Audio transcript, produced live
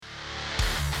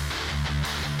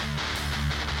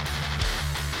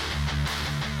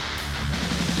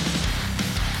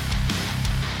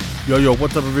Yo,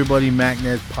 what's up, everybody?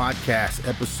 MacNez Podcast,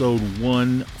 episode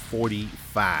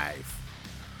 145.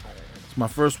 It's my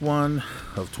first one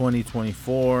of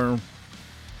 2024.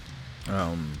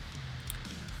 I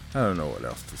don't know what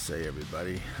else to say,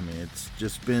 everybody. I mean, it's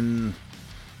just been,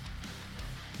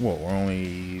 we're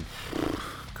only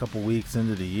a couple weeks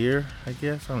into the year, I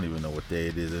guess. I don't even know what day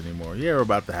it is anymore. Yeah, we're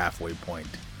about the halfway point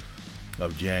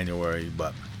of January,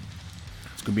 but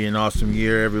it's going to be an awesome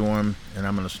year, everyone, and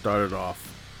I'm going to start it off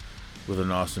with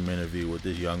an awesome interview with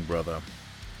this young brother,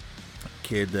 a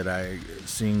kid that I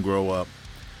seen grow up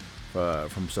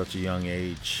from such a young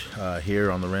age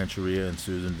here on the Rancheria in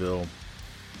Susanville.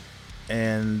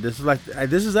 And this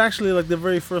is actually like the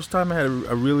very first time I had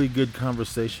a really good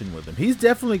conversation with him. He's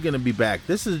definitely going to be back.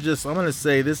 This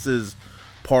is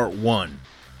part one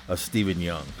of Stephen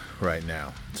Young right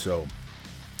now. So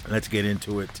let's get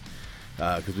into it.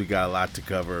 Because we got a lot to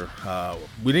cover.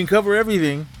 We didn't cover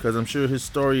everything because I'm sure his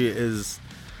story is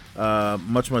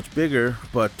much bigger.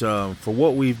 But for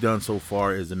what we've done so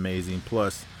far is amazing.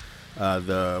 Plus,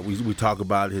 we talk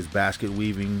about his basket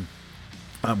weaving.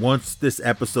 Once this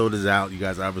episode is out, you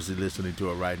guys are obviously listening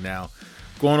to it right now.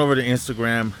 Going over to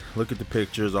Instagram, look at the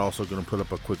pictures. Also going to put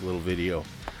up a quick little video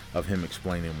of him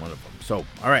explaining one of them. So,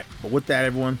 all right. But with that,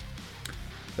 everyone,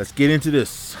 let's get into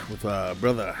this with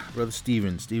brother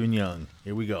Stephen Young.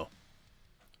 Here we go.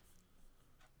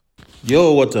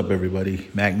 Yo, what's up, everybody?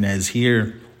 MacNez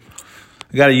here.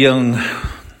 I got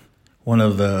one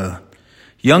of the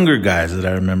younger guys that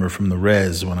I remember from the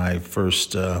res when I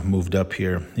first moved up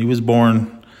here. He was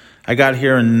born, I got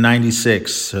here in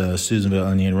 96,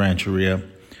 Susanville Indian Rancheria.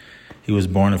 He was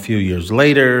born a few years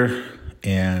later,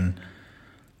 and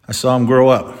I saw him grow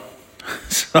up.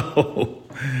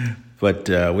 But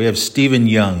we have Stephen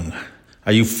Young.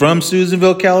 Are you from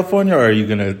Susanville, California, or are you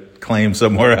going to claim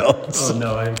somewhere else? Oh,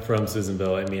 no, I'm from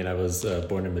Susanville. I mean, I was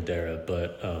born in Madera,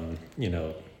 but,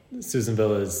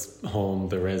 Susanville is home.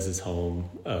 The res is home.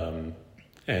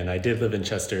 And I did live in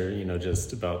Chester,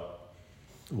 just about,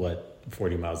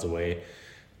 40 miles away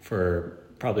for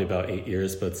probably about 8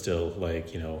 years, but still,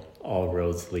 all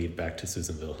roads lead back to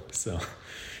Susanville, so...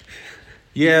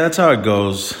 Yeah, that's how it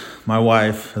goes. My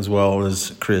wife, as well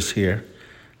as Chris here.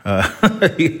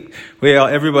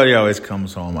 Everybody always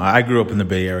comes home. I grew up in the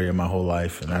Bay Area my whole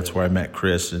life, and that's where I met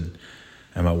Chris and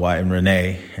my wife and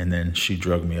Renee, and then she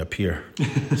drugged me up here.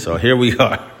 So here we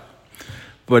are.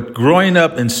 But growing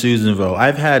up in Susanville,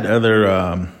 I've had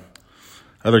other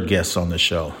guests on the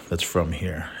show that's from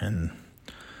here, and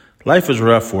life is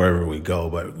rough wherever we go.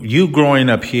 But you growing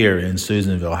up here in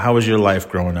Susanville, how was your life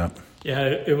growing up? Yeah,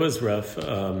 it was rough.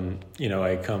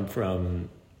 I come from,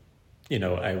 when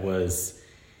I was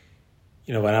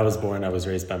born, I was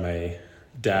raised by my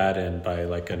dad and by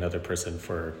another person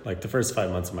for the first 5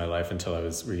 months of my life until I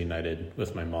was reunited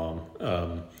with my mom.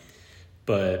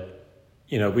 But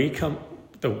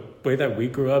the way that we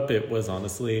grew up, it was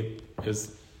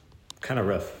kind of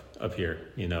rough up here,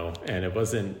 and it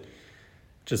wasn't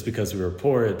just because we were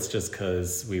poor. It's just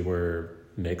because we were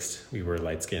mixed. We were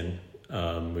light skinned.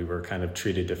 We were kind of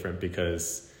treated different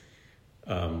because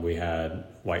we had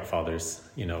white fathers.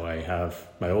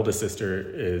 My oldest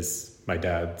sister is my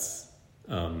dad's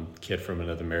kid from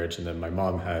another marriage, and then my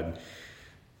mom had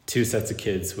two sets of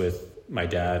kids with my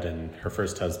dad and her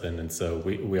first husband, and so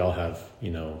we all have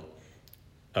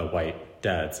white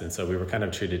dads, and so we were kind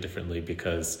of treated differently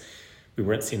because we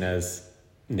weren't seen as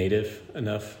native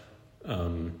enough,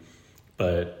 and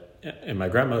my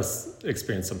grandma's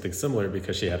experienced something similar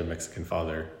because she had a Mexican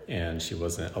father and she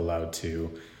wasn't allowed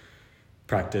to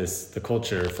practice the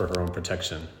culture for her own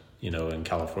protection. In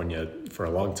California, for a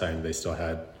long time, they still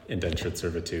had indentured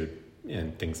servitude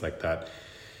and things like that.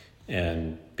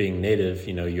 And being native,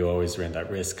 you always ran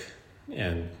that risk.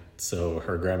 And so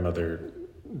her grandmother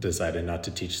decided not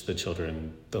to teach the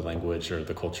children the language or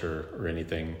the culture or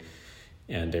anything.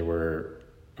 And they were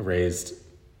raised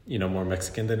more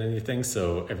Mexican than anything.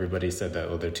 So everybody said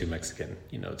that, they're too Mexican,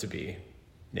 to be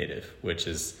native, which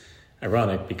is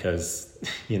ironic because,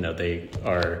 they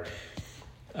are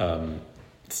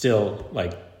still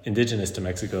indigenous to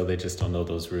Mexico. They just don't know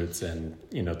those roots, and,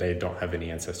 they don't have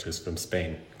any ancestors from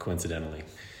Spain, coincidentally.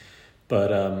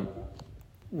 But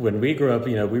when we grew up,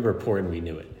 we were poor and we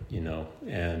knew it,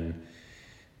 and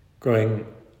growing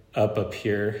up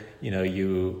here,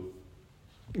 you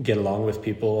get along with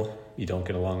people. You don't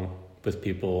get along with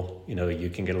people, you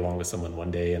can get along with someone one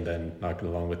day and then not get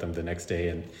along with them the next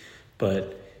day.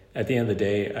 But at the end of the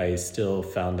day, I still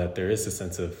found that there is a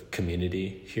sense of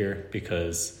community here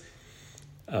because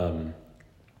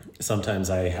sometimes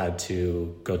I had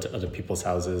to go to other people's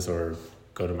houses or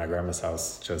go to my grandma's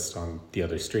house just on the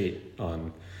other street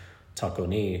on Taco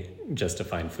Ni just to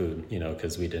find food,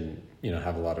 because we didn't,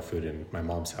 have a lot of food in my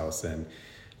mom's house. And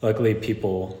luckily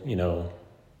people,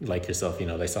 like yourself,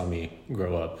 they saw me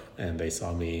grow up and they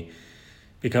saw me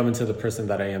become into the person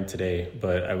that I am today.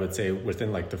 But I would say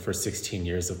within like the first 16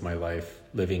 years of my life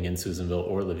living in Susanville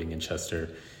or living in Chester,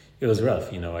 it was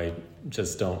rough. I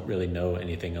just don't really know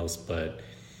anything else but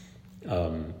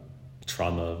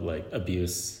trauma, like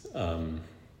abuse,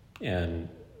 and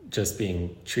just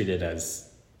being treated as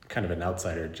kind of an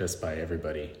outsider just by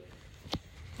everybody.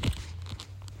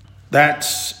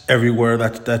 That's everywhere.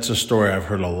 That's a story I've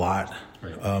heard a lot,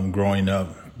 Right. Growing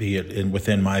up, be it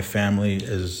within my family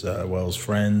as well as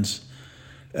friends,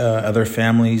 other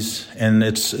families, and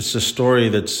it's a story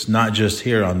that's not just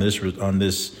here on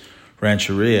this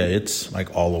rancheria. It's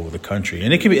like all over the country,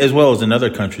 and it can be as well as in other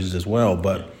countries as well.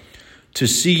 But to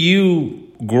see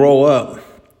you grow up,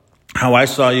 how I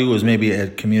saw you was maybe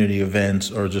at community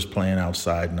events or just playing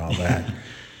outside and all that.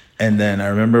 And then I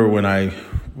remember when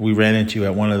we ran into you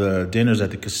at one of the dinners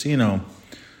at the casino,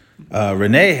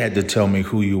 Renee had to tell me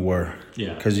who you were.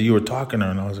 Yeah. Because you were talking to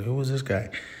her, and I was like, who was this guy?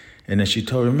 And then she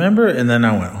told me, remember? And then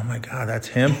I went, oh, my God, that's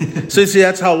him? So, see,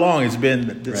 that's how long it's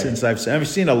been since I've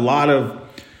seen a lot of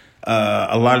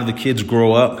the kids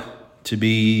grow up to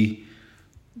be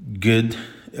good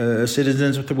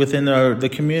citizens within the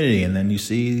community, and then you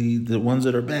see the ones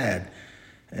that are bad.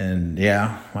 And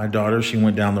yeah, my daughter, she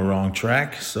went down the wrong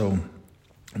track. So,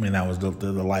 I mean, that was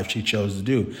the life she chose to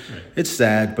do. Right. It's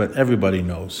sad, but everybody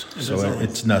knows. So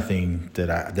it's nothing that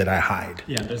I hide.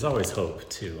 Yeah, there's always hope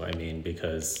too. I mean,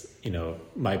 because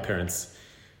my parents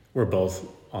were both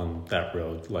on that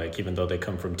road. Like, even though they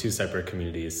come from two separate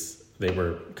communities, they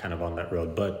were kind of on that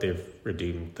road, but they've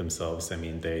redeemed themselves. I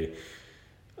mean, they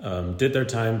did their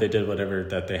time. They did whatever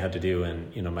that they had to do.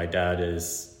 And, my dad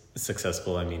is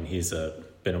successful. I mean, he's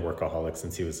been a workaholic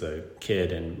since he was a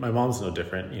kid. And my mom's no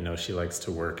different. She likes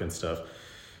to work and stuff.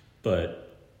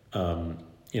 But,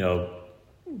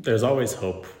 there's always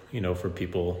hope, for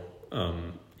people.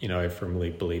 I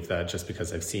firmly believe that just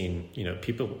because I've seen,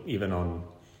 people even on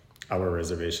our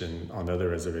reservation, on other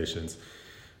reservations,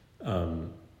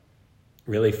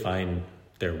 really find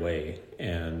their way.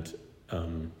 And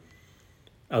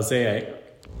I'll say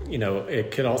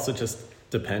it could also just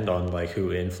depend on like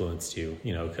who influenced you,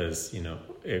 because,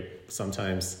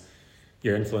 sometimes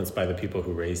you're influenced by the people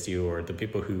who raised you or the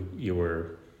people who you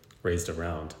were raised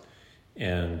around.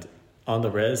 And on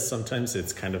the res, sometimes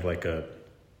it's kind of like a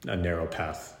narrow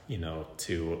path,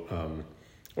 to,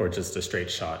 or just a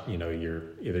straight shot, you're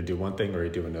either do one thing or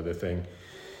you do another thing.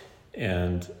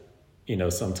 And,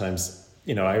 sometimes,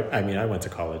 I went to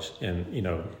college and,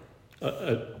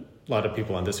 a lot of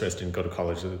people on this res didn't go to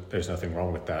college. There's nothing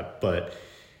wrong with that. But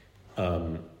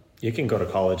you can go to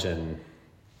college and,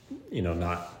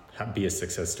 not be a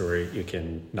success story. You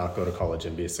can not go to college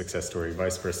and be a success story,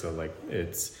 vice versa. Like,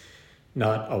 it's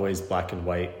not always black and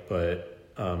white, but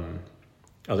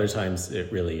other times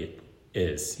it really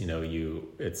is.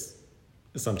 It's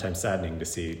sometimes saddening to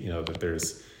see, that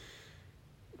there's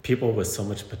people with so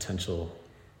much potential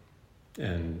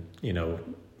and,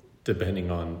 depending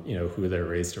on, who they're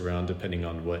raised around, depending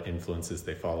on what influences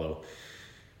they follow,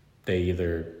 they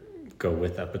either go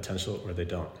with that potential or they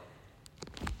don't.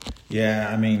 Yeah,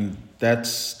 I mean,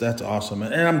 that's awesome.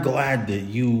 And I'm glad that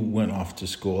you went off to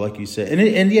school, like you said.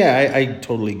 And yeah, I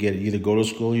totally get it. You either go to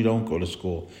school or you don't go to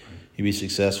school. You be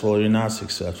successful or you're not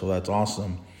successful. That's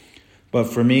awesome. But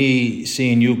for me,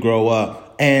 seeing you grow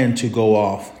up and to go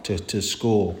off to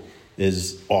school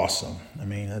is awesome. I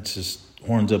mean, that's just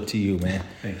horns up to you, man.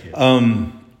 Thank you.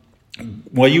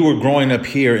 While you were growing up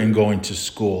here and going to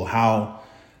school, how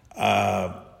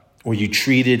were you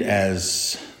treated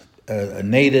as a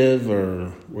native,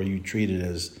 or were you treated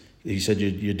as, you said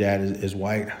your dad is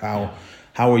white?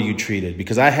 How were you treated?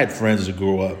 Because I had friends that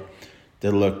grew up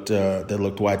that looked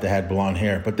white, that had blonde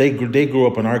hair, but they grew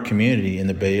up in our community in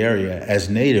the Bay Area as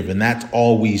native, and that's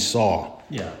all we saw.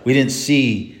 Yeah, we didn't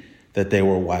see that they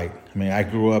were white. I mean, I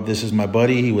grew up, this is my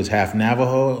buddy, he was half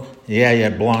Navajo. Yeah, he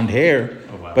had blonde hair,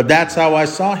 wow. But that's how I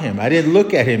saw him. I didn't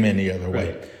look at him any other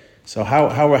way. Right. So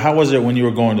how was it when you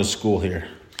were going to school here?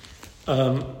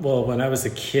 Well, when I was a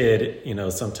kid,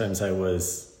 sometimes I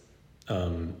was,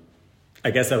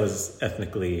 I guess I was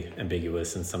ethnically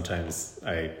ambiguous, and sometimes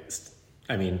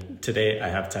today I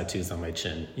have tattoos on my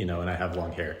chin, and I have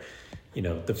long hair.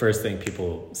 The first thing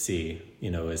people see,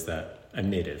 is that I'm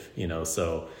native,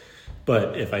 so,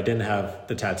 but if I didn't have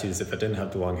the tattoos, if I didn't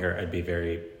have the long hair, I'd be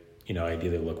very, I'd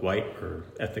either look white or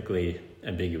ethnically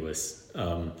ambiguous.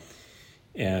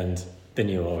 And then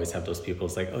you always have those people,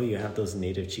 it's like, oh, you have those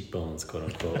native cheekbones, quote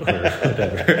unquote, or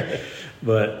whatever.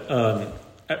 But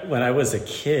when I was a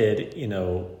kid,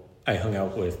 I hung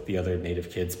out with the other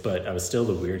Native kids, but I was still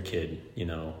the weird kid,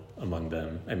 among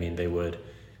them. I mean, they would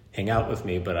hang out with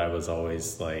me, but I was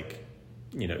always like,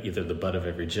 either the butt of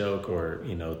every joke or,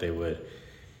 they would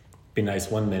be nice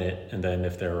one minute. And then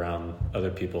if they're around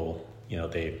other people,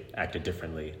 they acted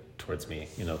differently towards me,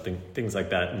 things like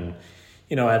that. And,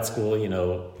 at school,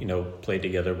 played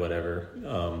together, whatever.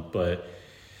 But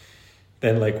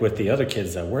then like with the other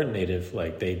kids that weren't Native,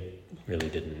 like they really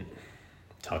didn't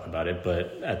talk about it.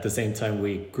 But at the same time,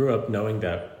 we grew up knowing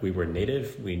that we were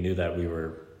Native. We knew that we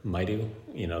were Maidu,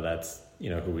 that's,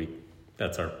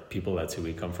 that's our people. That's who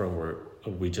we come from.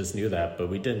 We just knew that, but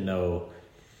we didn't know,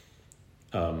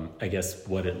 I guess,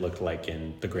 what it looked like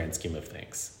in the grand scheme of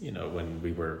things. When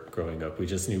we were growing up, we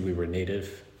just knew we were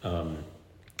Native.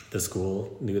 The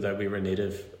school knew that we were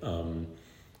Native.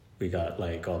 We got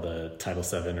like all the Title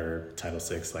VII or Title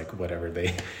VI, like whatever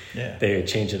they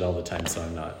change it all the time. So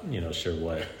I'm not, sure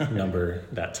what number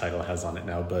that title has on it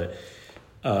now. But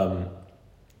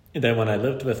then when I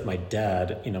lived with my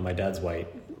dad, my dad's white.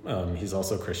 He's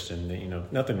also Christian.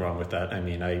 Nothing wrong with that. I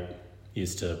mean, I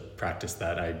used to practice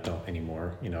that. I don't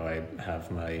anymore. I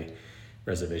have my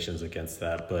reservations against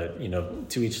that. But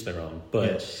to each their own.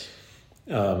 But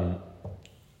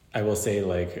I will say,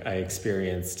 like, I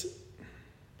experienced.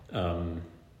 That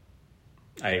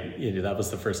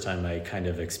was the first time I kind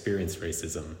of experienced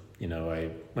racism.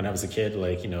 When I was a kid,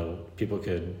 like, people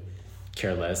could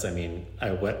care less. I mean,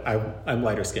 I'm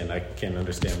lighter skinned. I can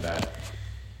understand that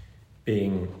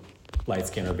being light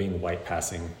skinned or being white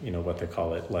passing, what they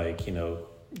call it. Like,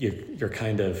 you're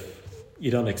kind of,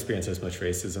 you don't experience as much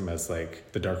racism as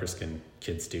like the darker skinned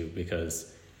kids do,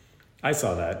 because I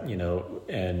saw that,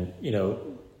 and,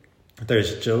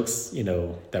 there's jokes,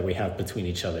 that we have between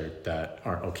each other that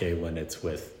aren't okay when it's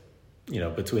with,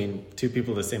 between two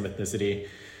people of the same ethnicity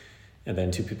and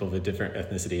then two people of a different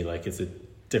ethnicity. Like, it's a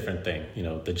different thing,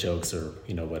 the jokes or,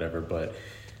 whatever. But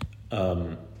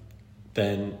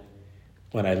then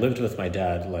when I lived with my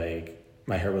dad, like,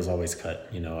 my hair was always cut,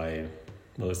 I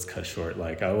was cut short.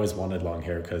 Like, I always wanted long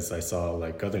hair because I saw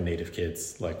like other Native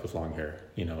kids like with long hair.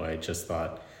 I just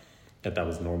thought that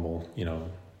was normal,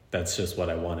 that's just what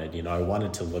I wanted. I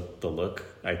wanted to look the look.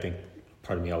 I think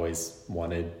part of me always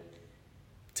wanted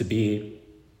to be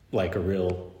like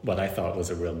what I thought was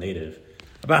a real Native.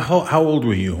 About how old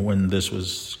were you when this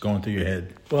was going through your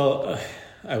head? Well,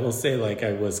 I will say, like,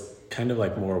 I was kind of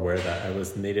like more aware that I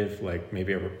was Native, like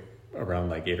maybe around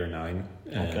like 8 or 9.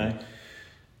 And, okay.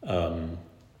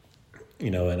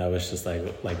 And I was just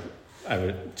like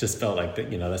I just felt like that,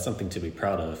 that's something to be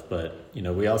proud of. But,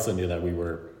 we also knew that we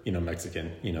were,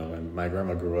 Mexican, and my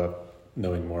grandma grew up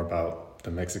knowing more about the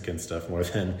Mexican stuff more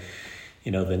than,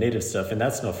 the Native stuff. And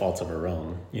that's no fault of her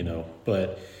own,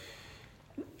 but,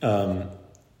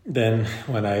 then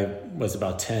when I was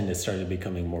about 10, it started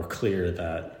becoming more clear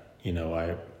that,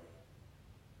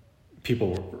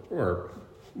 people or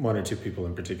one or two people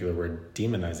in particular were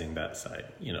demonizing that side,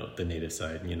 the Native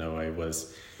side. I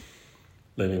was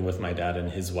living with my dad, and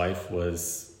his wife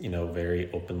was, very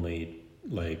openly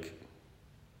like,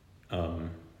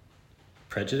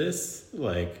 prejudice.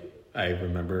 Like, I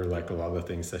remember like a lot of the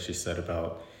things that she said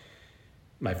about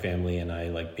my family and I,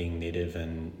 like, being Native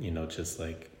and, just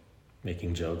like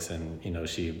making jokes. And,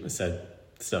 she said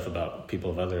stuff about people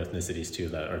of other ethnicities too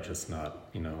that are just not,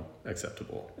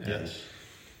 acceptable. And yes.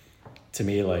 To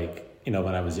me, like,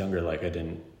 when I was younger, like, I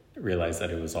didn't realize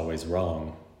that it was always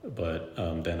wrong. But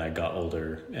then I got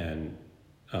older, and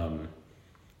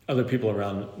other people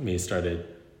around me started,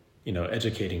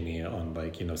 educating me on,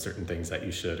 like, certain things that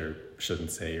you should or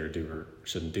shouldn't say or do or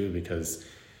shouldn't do, because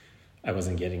I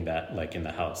wasn't getting that, like, in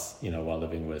the house, while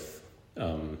living with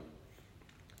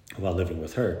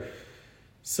her.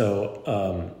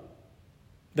 So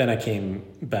then I came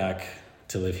back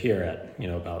to live here at,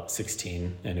 about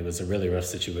 16, and it was a really rough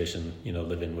situation,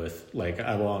 living with, like,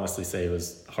 I will honestly say it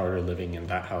was harder living in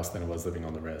that house than it was living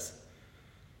on the res.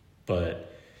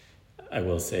 But I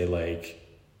will say, like,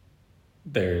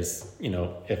 there's,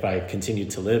 if I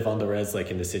continued to live on the res,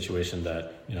 like in the situation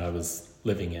that, I was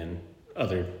living in,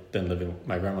 other than living,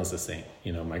 my grandma's a saint,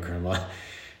 my grandma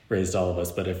raised all of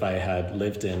us. But if I had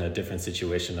lived in a different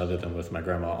situation other than with my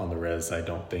grandma on the res, I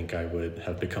don't think I would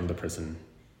have become the person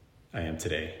I am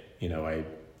today. I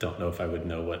don't know if I would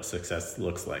know what success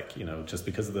looks like, just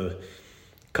because of the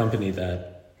company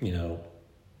that,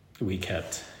 we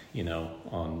kept,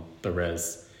 on the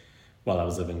res while I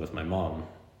was living with my mom.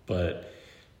 But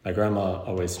my grandma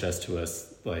always stressed to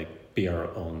us, like, be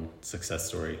our own success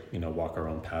story, walk our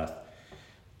own path.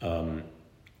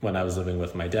 when I was living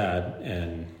with my dad,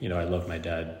 and, you know, I love my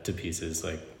dad to pieces.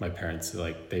 Like, my parents,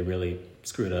 like, they really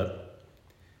screwed up,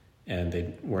 and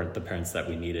they weren't the parents that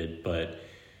we needed, but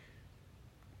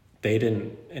they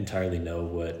didn't entirely know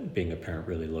what being a parent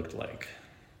really looked like.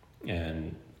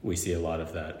 And we see a lot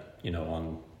of that, you know,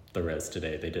 on the res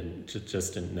today. They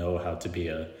just didn't know how to be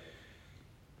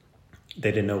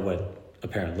they didn't know what a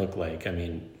parent looked like. I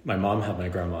mean, my mom had my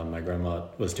grandma, and my grandma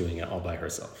was doing it all by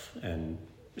herself, and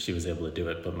she was able to do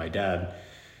it. But my dad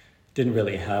didn't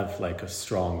really have like a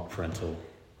strong parental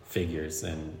figures,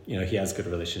 and, you know, he has good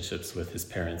relationships with his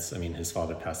parents. I mean, his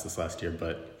father passed this last year,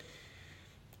 but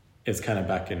it's kind of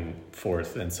back and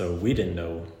forth. And so we didn't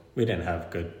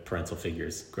have good parental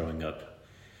figures growing up.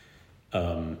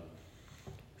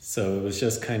 So it was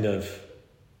just kind of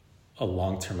a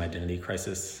long-term identity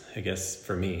crisis, I guess,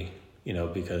 for me, you know,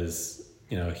 because,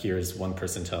 you know, here's one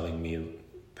person telling me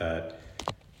that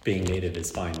being Native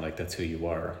is fine, like, that's who you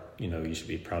are, you know, you should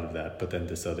be proud of that. But then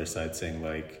this other side saying,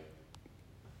 like,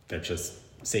 they're just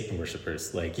Satan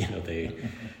worshipers, like, you know, they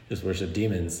just worship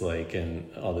demons, like,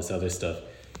 and all this other stuff.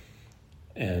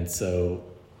 And so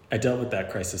I dealt with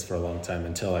that crisis for a long time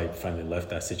until I finally left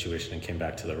that situation and came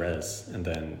back to the res. And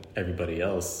then everybody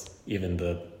else, even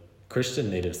the Christian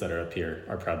natives that are up here,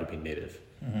 are proud to be Native.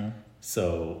 Mm-hmm.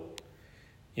 So,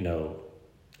 you know,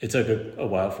 it took a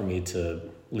while for me to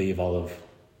leave all of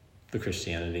the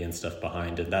Christianity and stuff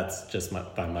behind, and that's just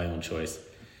by my own choice.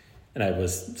 And I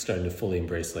was starting to fully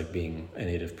embrace, like, being a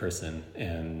Native person.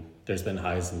 And there's been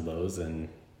highs and lows,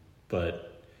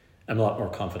 but I'm a lot more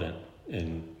confident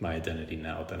in my identity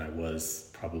now than I was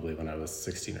probably when I was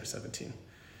 16 or 17.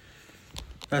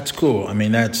 That's cool. I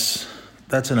mean, that's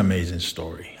an amazing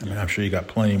story. I mean, I'm sure you got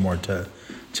plenty more to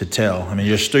tell. I mean,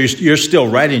 you're still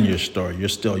writing your story. You're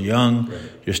still young. Right.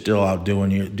 You're still out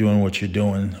doing what you're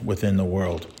doing within the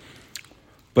world.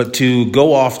 But to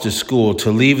go off to school, to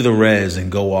leave the res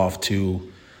and go off to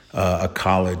a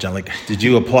college, and, like, did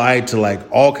you apply to, like,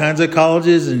 all kinds of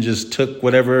colleges and just took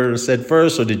whatever said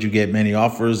first, or did you get many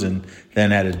offers and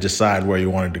then had to decide where you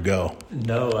wanted to go?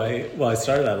 No, I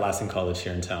started at Lassen College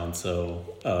here in town. So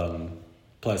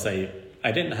plus I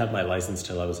didn't have my license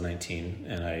till I was 19,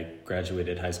 and I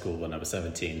graduated high school when I was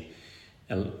 17.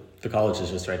 And the college is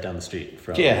just right down the street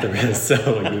from the res.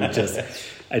 So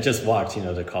I just walked, you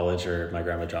know, to college, or my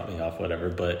grandma dropped me off, whatever.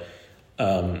 But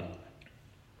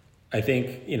I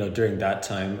think, you know, during that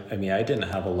time, I mean, I didn't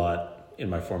have a lot in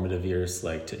my formative years,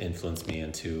 like, to influence me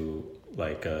into,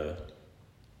 like,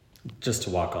 just to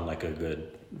walk on, like, a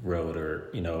good road, or,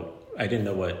 you know, I didn't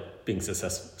know what being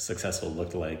successful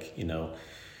looked like, you know.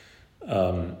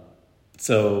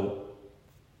 So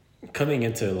coming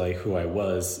into, like, who I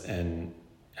was, and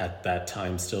at that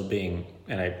time still being,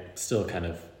 and I still kind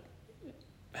of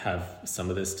have some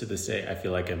of this to this day, I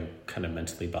feel like I'm kind of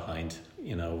mentally behind,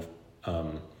 you know.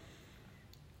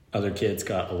 Other kids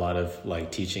got a lot of,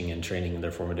 like, teaching and training in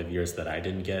their formative years that I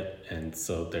didn't get. And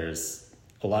so there's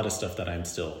a lot of stuff that I'm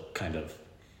still kind of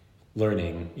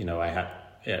learning. You know,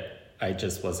 I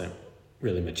just wasn't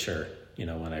really mature, you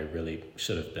know, when I really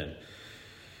should have been.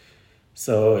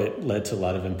 So it led to a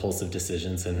lot of impulsive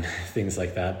decisions and things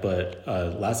like that. But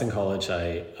Lassen College,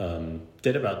 I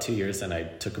did about 2 years, and I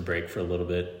took a break for a little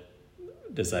bit.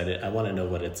 Decided I want to know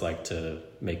what it's like to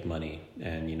make money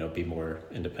and, you know, be more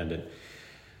independent.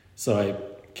 So I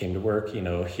came to work, you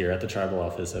know, here at the tribal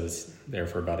office. I was there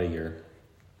for about a year.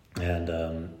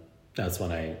 And that's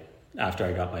when after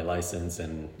I got my license,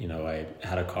 and, you know, I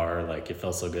had a car, like, it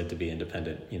felt so good to be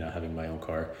independent, you know, having my own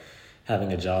car,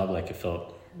 having a job, like, it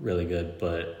felt really good.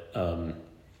 But,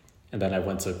 and then I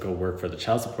went to go work for the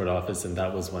child support office. And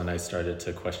that was when I started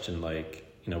to question, like,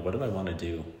 you know, what do I want to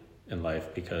do in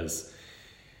life? Because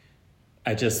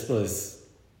I just was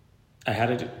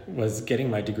getting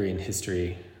my degree in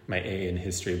history, my AA in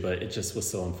history, but it just was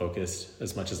so unfocused.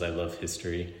 As much as I love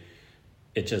history,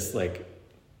 it just like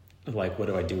what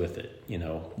do I do with it, you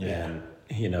know? Yeah. And,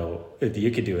 you know,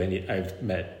 you could do I've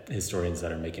met historians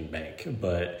that are making bank,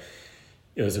 but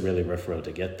it was a really rough road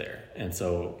to get there. And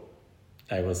so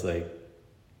I was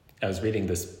reading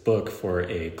this book for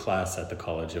a class at the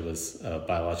college. It was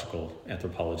biological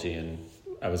anthropology, and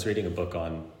I was reading a book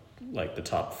on, like, the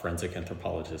top forensic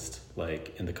anthropologist,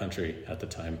 like, in the country at the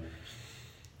time,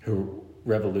 who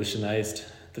revolutionized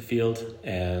the field.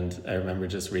 And I remember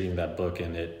just reading that book,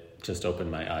 and it just opened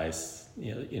my eyes,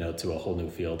 you know, to a whole new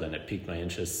field, and it piqued my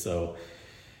interest. So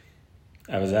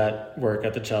I was at work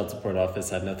at the child support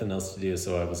office, had nothing else to do,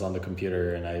 so I was on the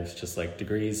computer, and I was just like,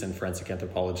 degrees in forensic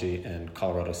anthropology, and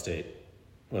Colorado State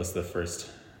was the first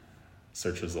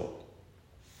search result.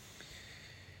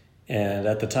 And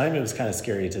at the time, it was kind of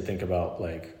scary to think about,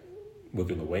 like,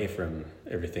 moving away from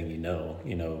everything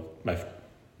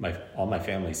all my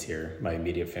family's here. My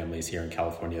immediate family's here in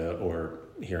California or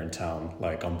here in town,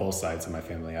 like on both sides of my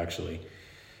family, actually.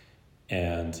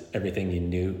 And everything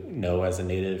you know as a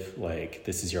native, like,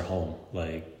 this is your home.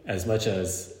 Like, as much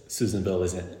as Susanville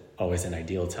isn't always an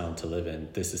ideal town to live in,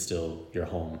 this is still your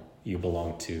home. You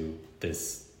belong to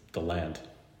the land.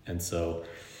 And so,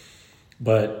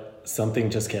 but something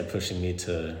just kept pushing me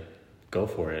to go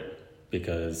for it,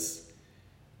 because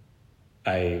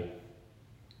I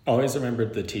always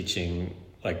remembered the teaching,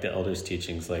 like the elders'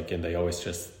 teachings, like, and they always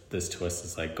stress this to us,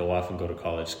 is like, go off and go to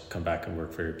college, come back and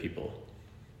work for your people.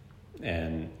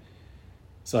 And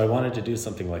so I wanted to do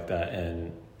something like that,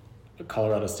 and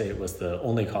Colorado State was the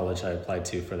only college I applied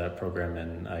to for that program,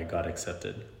 and I got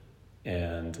accepted.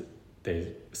 And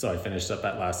so I finished up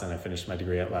at Lassen. I finished my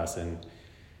degree at Lassen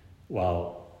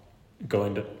while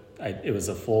it was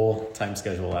a full-time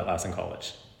schedule at Lassen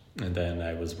College. And then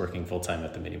I was working full-time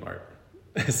at the Mini Mart.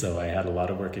 So I had a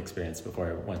lot of work experience before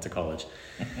I went to college.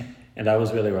 And that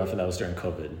was really rough, and that was during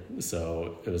COVID.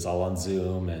 So it was all on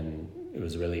Zoom, and it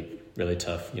was really, really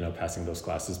tough, passing those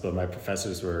classes. But my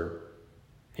professors were,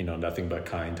 nothing but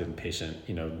kind and patient,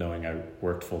 knowing I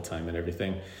worked full-time and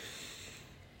everything.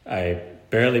 I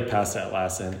barely passed at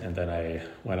Lassen, and then I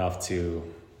went off to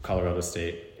Colorado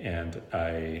State, and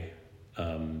I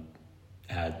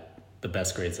had the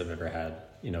best grades I've ever had,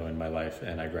 in my life,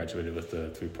 and I graduated with a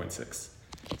 3.6.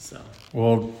 So,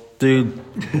 well, dude,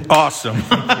 awesome.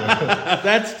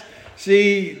 That's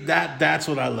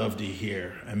what I love to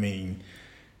hear. I mean,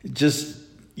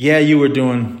 you were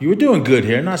doing good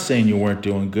here. I'm not saying you weren't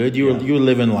doing good. You were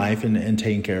living life and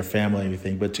taking care of family and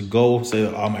everything. But to go say,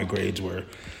 all my grades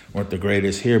weren't the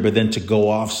greatest here, but then to go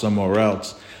off somewhere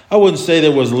else, I wouldn't say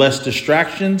there was less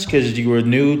distractions because you were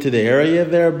new to the area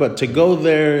there, but to go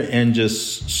there and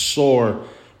just soar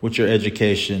with your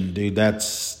education, dude,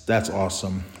 that's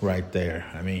awesome right there.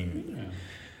 I mean,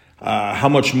 how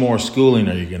much more schooling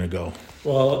are you going to go?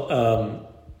 Well,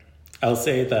 I'll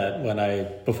say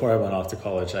that before I went off to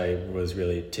college, I was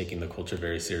really taking the culture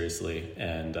very seriously,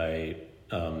 and I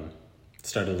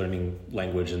started learning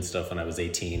language and stuff when I was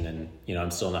 18, and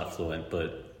I'm still not fluent,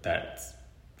 but that's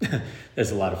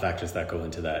there's a lot of factors that go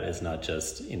into that. It's not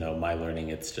just my learning;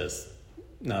 it's just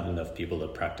not enough people to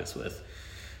practice with.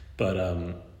 But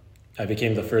I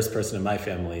became the first person in my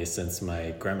family since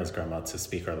my grandma's grandma to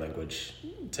speak our language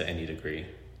to any degree.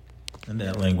 And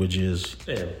that language is?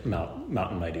 Mountain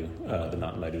Maidu, the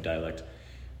Mountain Maidu dialect.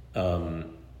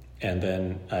 And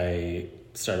then I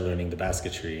started learning the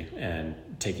basketry and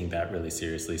taking that really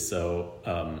seriously. So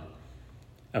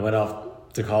I went off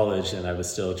to college, and I was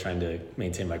still trying to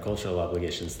maintain my cultural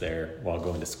obligations there while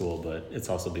going to school, but it's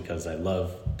also because I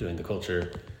love doing the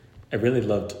culture. I really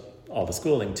loved all the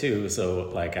schooling too,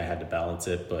 so I had to balance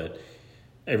it, but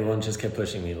everyone just kept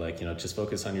pushing me, just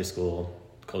focus on your school.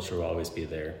 Culture will always be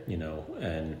there,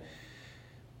 and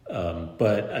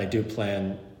but I do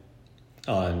plan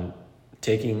on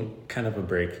taking kind of a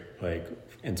break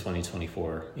in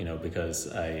 2024,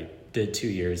 because I did 2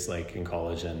 years in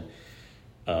college, and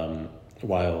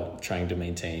while trying to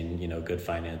maintain good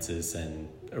finances and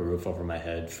a roof over my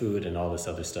head, food, and all this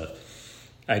other stuff,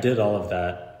 I did all of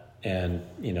that, and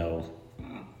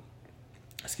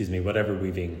whatever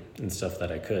weaving and stuff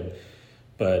that I could,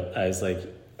 but I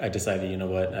decided,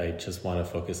 I just want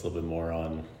to focus a little bit more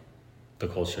on the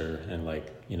culture and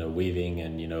weaving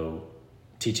and,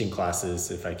 teaching classes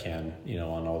if I can,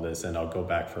 on all this. And I'll go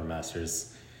back for a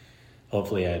master's,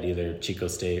 hopefully at either Chico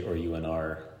State or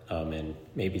UNR in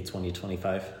maybe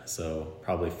 2025. So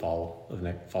probably fall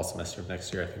semester of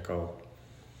next year, I think I'll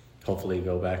hopefully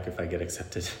go back if I get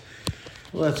accepted.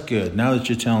 Well, that's good. Now that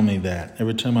you're telling me that,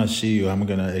 every time I see you, I'm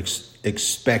going to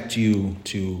expect you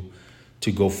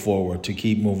to go forward, to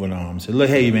keep moving on. Say, look,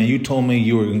 hey, man, you told me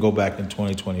you were going to go back in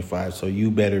 2025, so you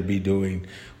better be doing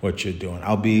what you're doing.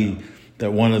 I'll be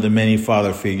one of the many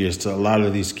father figures to a lot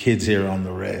of these kids here on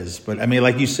the res. But, I mean,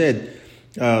 like you said,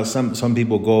 some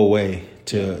people go away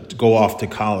to go off to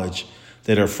college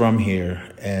that are from here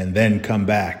and then come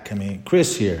back. I mean,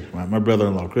 Chris here, my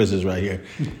brother-in-law, Chris is right here.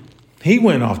 He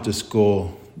went off to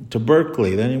school to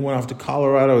Berkeley. Then he went off to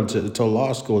Colorado to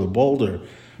law school, to Boulder.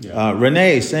 Yeah.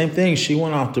 Renee, same thing. She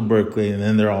went off to Berkeley, and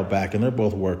then they're all back, and they're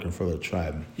both working for the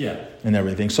tribe. Yeah, and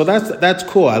everything. So that's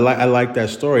cool. I like that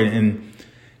story, and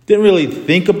didn't really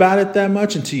think about it that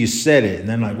much until you said it, and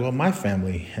then well, my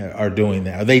family are doing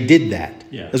that. Or they did that,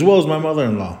 as well as my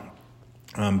mother-in-law,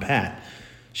 Pat.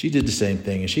 She did the same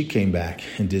thing, and she came back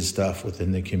and did stuff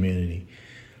within the community.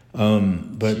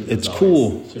 But it's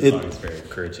cool. She was always very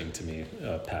encouraging to me.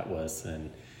 Pat was,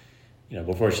 and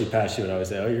before she passed, she would always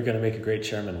say, "Oh, you're going to make a great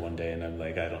chairman one day," and I'm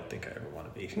like, I don't think I ever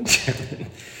want to be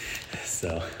chairman.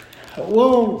 So,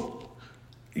 well,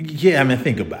 yeah. I mean,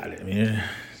 think about it.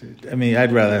 I mean,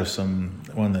 I'd rather have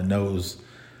someone that knows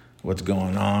what's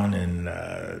going on and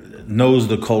knows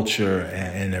the culture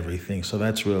and everything. So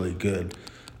that's really good.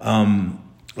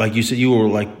 Like you said, you were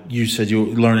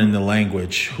learning the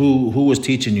language. Who was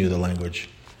teaching you the language?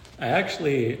 I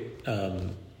actually,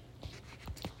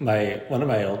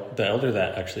 the elder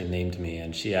that actually named me,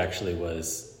 and she actually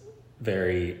was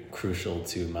very crucial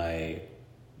to my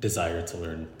desire to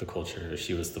learn the culture.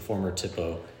 She was the former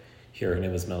TIPO here. Her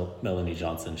name was Melanie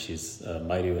Johnson. She's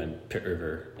Maidu and Pit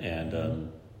River,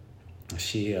 and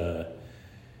she kind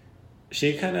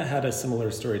of had a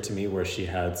similar story to me, where she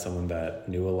had someone that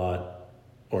knew a lot,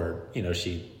 or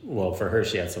for her,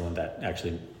 she had someone that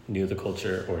actually knew the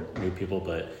culture or knew people,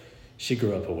 but she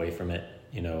grew up away from it.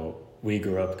 We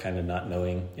grew up kind of not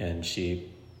knowing, and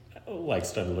she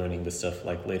started learning this stuff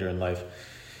later in life.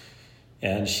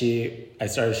 And I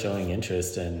started showing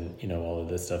interest in, all of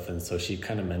this stuff. And so she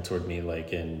kind of mentored me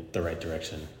in the right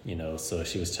direction, so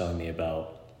she was telling me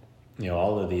about,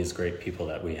 all of these great people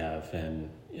that we have. And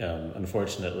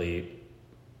unfortunately,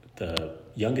 the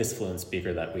youngest fluent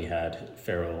speaker that we had,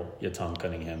 Farrell Yatom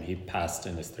Cunningham, he passed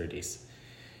in his 30s.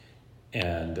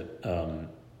 And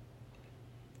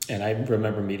I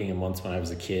remember meeting him once when I was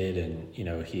a kid, and,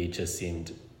 he just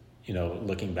seemed,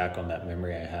 looking back on that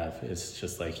memory I have, it's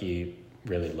just he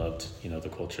really loved, the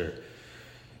culture.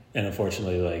 And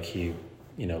unfortunately, he,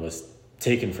 was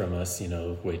taken from us,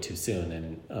 way too soon.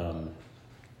 And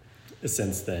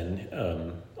since then,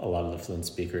 a lot of the fluent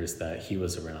speakers that he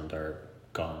was around are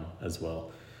gone as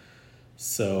well.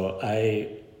 So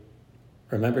I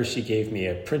remember she gave me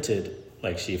a printed,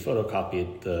 she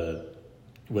photocopied the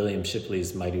William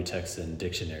Shipley's Maidu Texan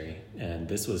dictionary, and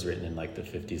this was written in the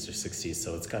 50s or 60s,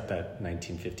 so it's got that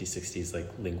 1950s, 60s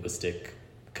linguistic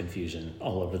confusion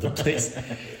all over the place.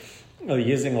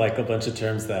 Using a bunch of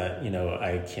terms that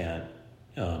I can't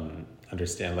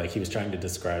understand. He was trying to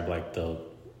describe the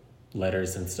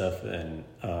letters and stuff, and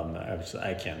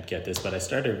I can't get this, but I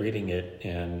started reading it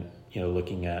and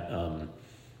looking at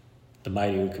the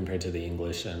Maidu compared to the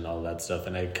English and all that stuff,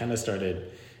 and I kind of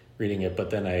started reading it. But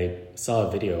then I saw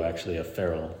a video actually of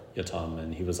Farrell Yatom,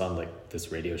 and he was on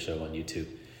this radio show on YouTube,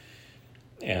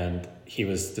 and he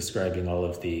was describing all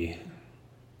of the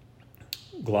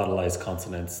glottalized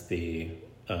consonants, the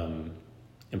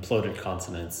imploded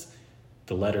consonants,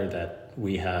 the letter that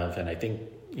we have, and I think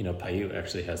Paiute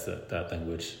actually has that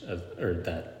language or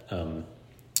that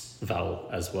vowel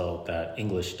as well that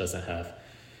English doesn't have.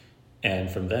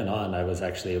 And from then on, I was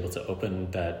actually able to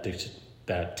open that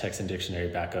Texan dictionary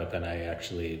back up, and I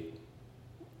actually,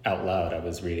 out loud, I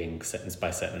was reading sentence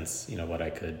by sentence, what I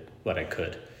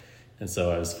could. And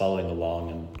so I was following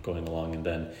along and going along, and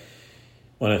then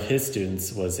one of his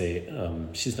students was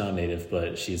she's not native,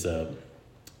 but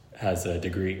has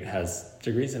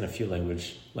degrees in a few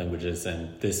languages,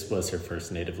 and this was her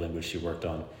first native language she worked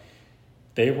on.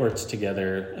 They worked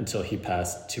together until he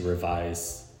passed to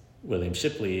revise William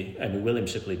Shipley. I mean, William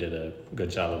Shipley did a good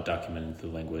job of documenting the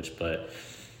language, but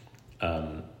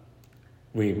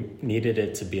they needed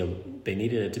it to be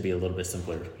a little bit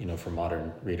simpler, for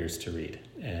modern readers to read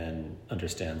and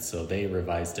understand. So they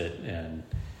revised it and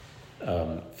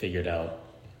figured out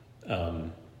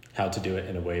how to do it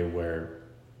in a way where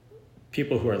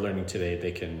people who are learning today,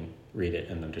 they can read it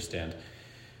and understand.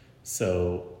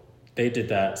 So they did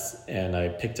that, and I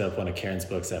picked up one of Karen's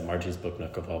books at Margie's Book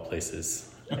Nook of all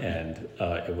places, and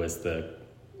it was the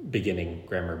beginning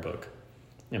grammar book.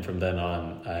 And from then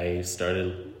on, I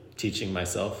started teaching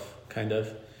myself, kind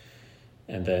of,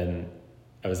 and then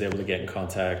I was able to get in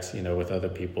contact, with other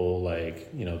people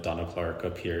Donna Clark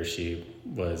up here. She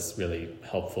was really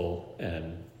helpful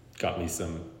and got me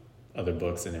some other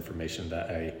books and information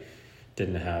that I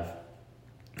didn't have.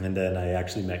 And then I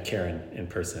actually met Karen in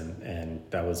person, and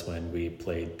that was when we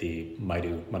played the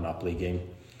Maidu Monopoly game.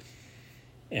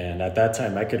 And at that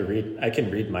time, I can read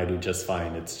Maidu just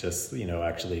fine. It's just,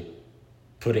 actually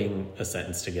putting a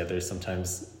sentence together.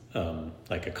 Sometimes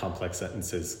a complex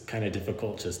sentence is kind of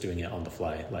difficult just doing it on the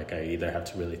fly. I either have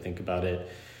to really think about it,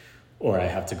 or I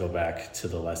have to go back to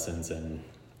the lessons and,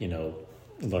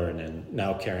 learn. And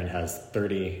now Karen has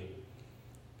 30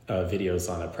 videos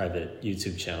on a private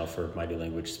YouTube channel for Maidu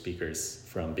language speakers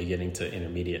from beginning to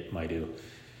intermediate Maidu.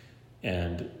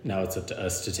 And now it's up to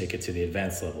us to take it to the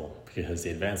advanced level, because the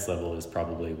advanced level is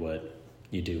probably what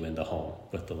you do in the home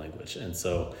with the language. And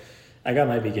so I got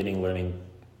my beginning learning,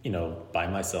 by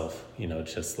myself,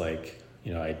 just I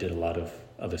did a lot of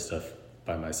other stuff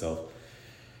by myself.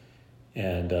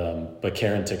 And but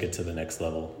Karen took it to the next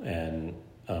level, and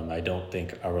I don't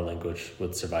think our language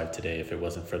would survive today if it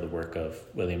wasn't for the work of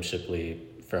William Shipley,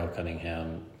 Farrell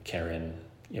Cunningham, Karen,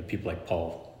 people like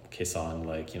Paul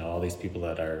Quezon, all these people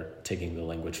that are taking the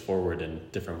language forward in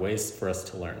different ways for us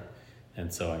to learn.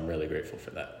 And so I'm really grateful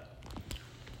for that.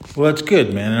 Well, it's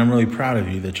good, man. And I'm really proud of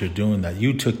you that you're doing that.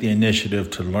 You took the initiative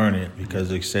to learn it because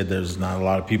they said there's not a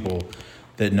lot of people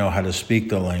that know how to speak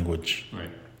the language.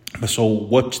 Right. So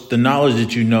what's the knowledge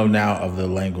that you know now of the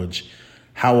language?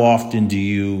 How often do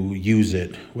you use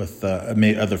it with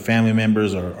other family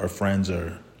members or friends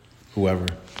or whoever?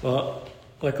 Well,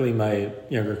 luckily my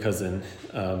younger cousin,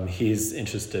 he's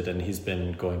interested and he's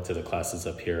been going to the classes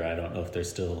up here. I don't know if they're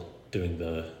still doing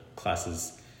the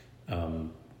classes.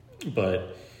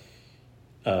 But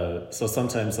so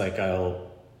sometimes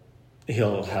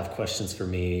he'll have questions for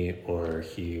me, or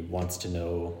he wants to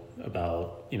know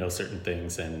about, certain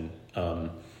things. And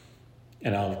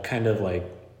I'll kind of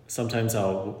sometimes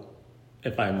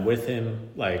if I'm with him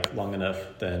long enough,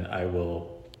 then I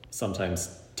will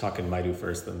sometimes talk in Maidu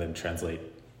first and then translate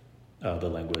the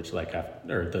language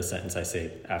or the sentence I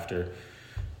say after.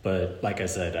 But like I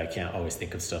said, I can't always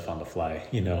think of stuff on the fly,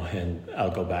 and I'll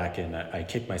go back and I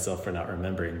kick myself for not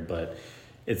remembering, but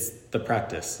it's the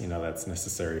practice, that's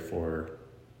necessary for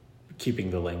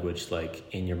keeping the language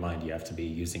in your mind. You have to be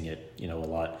using it, a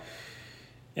lot.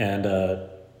 And,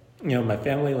 my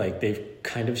family, they've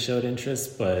kind of showed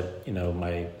interest, but,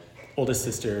 my oldest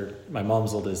sister, my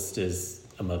mom's oldest is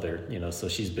a mother, so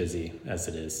she's busy as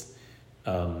it is.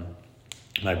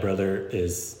 My brother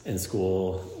is in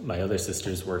school. My other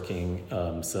sister's working.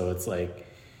 So it's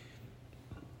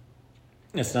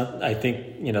not, I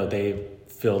think, they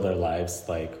fill their lives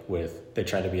they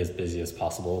try to be as busy as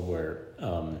possible where,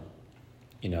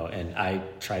 and I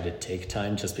try to take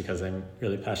time just because I'm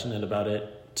really passionate about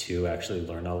it to actually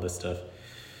learn all this stuff.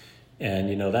 And,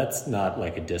 that's not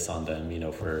a diss on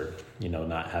them, for,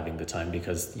 not having the time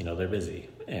because, they're busy.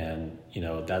 And,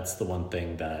 that's the one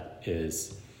thing that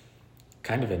is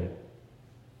kind of an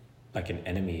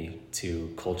enemy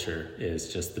to culture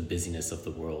is just the busyness of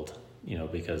the world,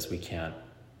 because we can't,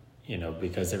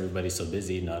 because everybody's so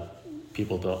busy,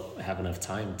 people don't have enough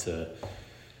time to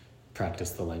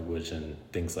practice the language and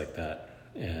things like that.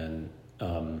 And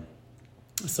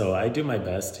so I do my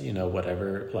best,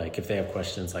 whatever, if they have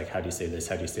questions, how do you say this,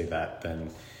 how do you say that, then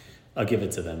I'll give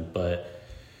it to them. But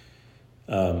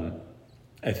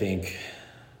I think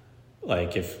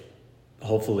if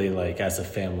hopefully as a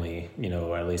family,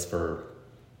 or at least for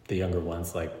the younger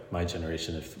ones, my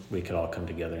generation, if we could all come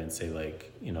together and say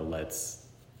let's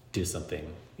do something,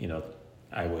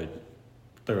 I would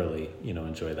thoroughly,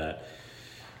 enjoy that.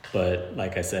 But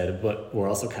like I said, but we're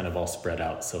also kind of all spread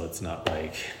out. So it's not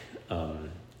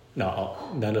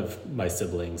none of my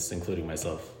siblings, including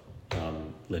myself,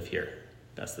 live here.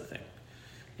 That's the thing.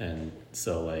 And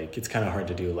so it's kind of hard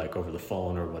to do over the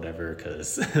phone or whatever,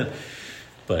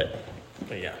 but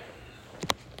yeah.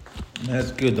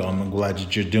 That's good though. I'm glad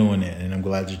that you're doing it, and I'm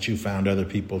glad that you found other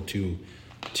people to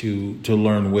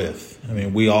learn with. I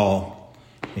mean, we all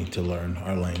need to learn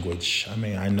our language. I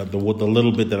mean, I know the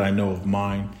little bit that I know of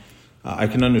mine. I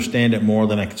can understand it more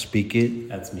than I can speak it.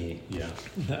 That's me. Yeah,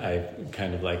 I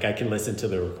kind of I can listen to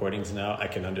the recordings now. I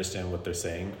can understand what they're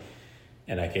saying,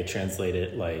 and I can translate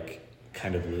it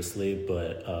kind of loosely,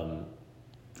 but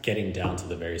getting down to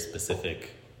the very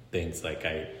specific things I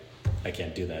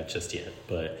can't do that just yet.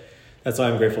 But that's why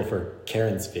I'm grateful for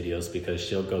Karen's videos, because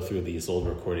she'll go through these old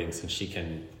recordings and she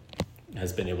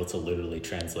has been able to literally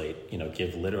translate,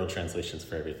 give literal translations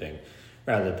for everything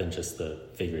rather than just the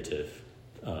figurative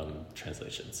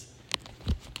translations.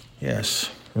 Yes.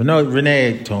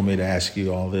 Renee told me to ask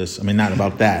you all this. I mean, not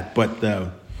about that, but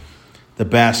the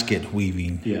basket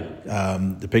weaving. Yeah.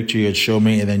 The picture you had showed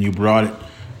me, and then you brought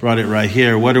it right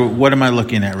here. What am I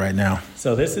looking at right now?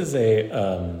 So this is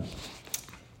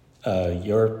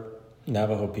your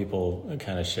Navajo people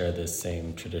kind of share this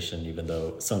same tradition, even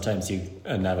though sometimes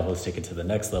Navajos take it to the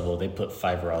next level. They put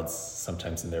 5 rods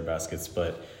sometimes in their baskets,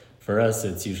 but for us,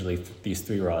 it's usually these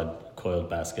 3-rod coiled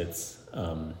baskets.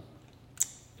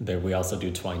 We also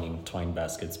do twine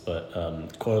baskets, but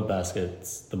coiled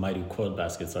baskets, the Maidu coiled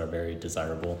baskets are very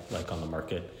desirable, on the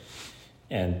market.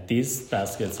 And these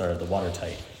baskets are the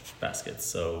watertight baskets.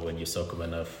 So when you soak them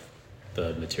enough,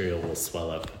 the material will swell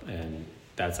up, and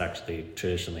that's actually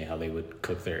traditionally how they would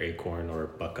cook their acorn or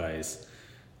buckeyes,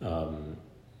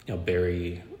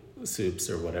 berry soups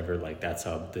or whatever.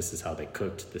 This is how they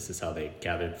cooked. This is how they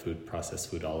gathered food, processed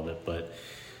food, all of it. But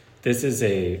this is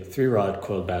a 3-rod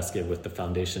coiled basket with the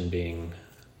foundation being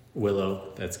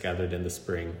willow that's gathered in the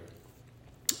spring.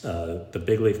 The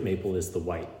big leaf maple is the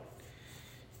white.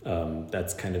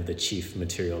 That's kind of the chief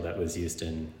material that was used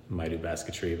in Maidu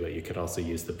basketry, but you could also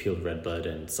use the peeled redbud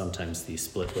and sometimes the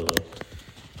split willow.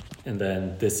 And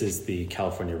then this is the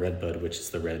California redbud, which is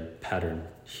the red pattern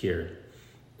here.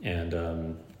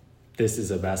 And this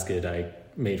is a basket I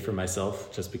made for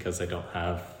myself just because I don't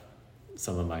have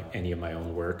any of my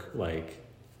own work like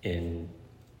in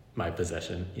my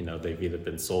possession. You know, they've either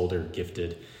been sold or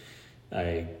gifted.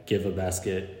 I give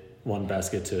one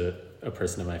basket to a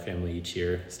person in my family each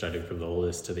year, starting from the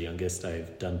oldest to the youngest.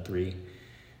 I've done 3.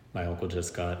 My uncle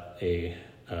just got a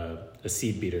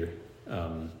seed beater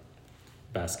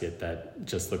basket that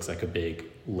just looks like a big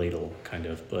ladle kind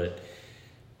of, but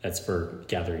that's for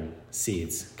gathering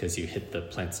seeds because you hit the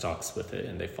plant stalks with it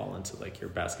and they fall into like your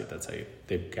basket. That's how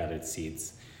they've gathered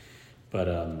seeds. But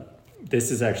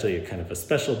this is actually a kind of a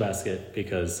special basket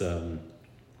because some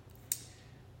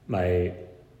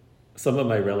of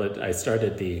my relatives, I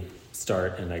started the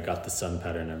start and I got the sun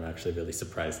pattern. I'm actually really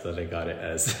surprised that I got it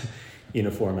as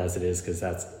uniform as it is because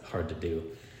that's hard to do.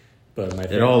 But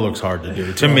it all looks hard to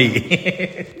do to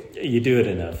me. You do it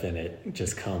enough and it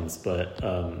just comes. But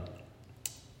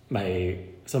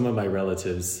some of my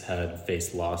relatives had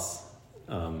faced loss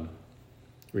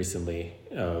recently,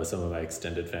 some of my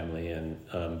extended family, and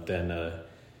then a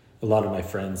lot of my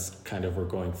friends kind of were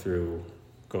going through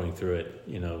it,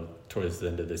 you know, towards the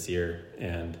end of this year.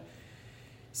 And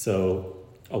so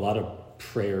a lot of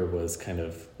prayer was kind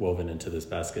of woven into this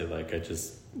basket. Like I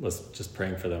was just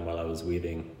praying for them while I was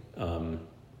weaving. And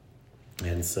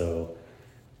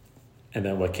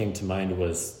then what came to mind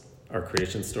was our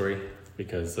creation story,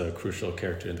 because a crucial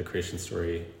character in the creation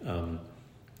story,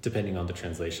 depending on the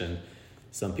translation,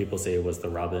 some people say it was the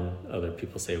robin, other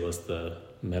people say it was the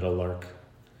meadowlark.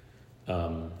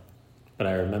 But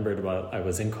I remembered while I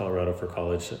was in Colorado for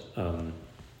college,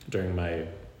 during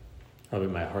probably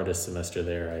my hardest semester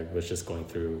there, I was just going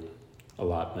through a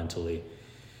lot mentally.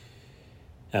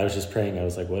 I was just praying. I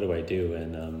was like, what do I do?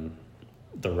 And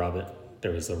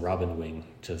there was a robin wing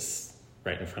just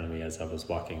right in front of me as I was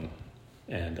walking.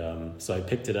 And so I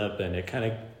picked it up and it kind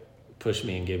of pushed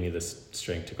me and gave me this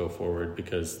strength to go forward,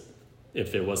 because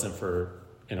if it wasn't for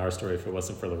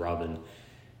the robin,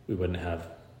 we wouldn't have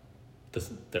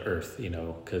the earth, you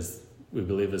know, because we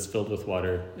believe it's filled with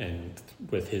water, and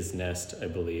with his nest, I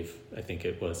think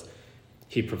it was,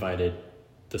 he provided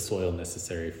the soil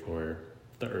necessary for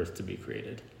the earth to be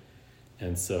created.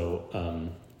 And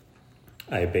so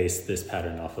I based this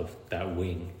pattern off of that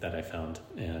wing that I found,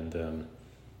 and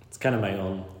it's kind of my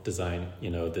own design.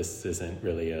 You know, this isn't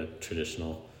really a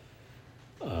traditional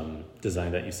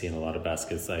design that you see in a lot of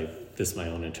baskets. This is my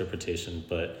own interpretation,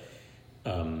 but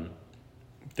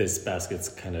this basket's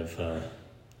kind of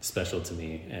special to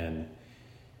me, and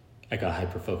I got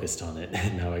hyper focused on it,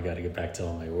 and now I got to get back to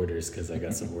all my orders because I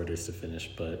got some orders to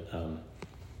finish. But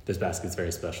this basket's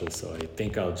very special, so I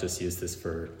think I'll just use this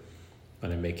for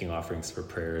when I'm making offerings for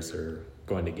prayers or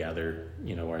going to gather,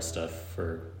 you know, our stuff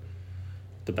for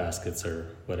the baskets or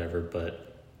whatever.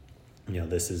 But you know,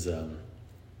 this is a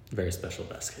very special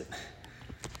basket.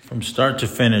 From start to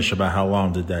finish, about how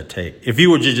long did that take? If you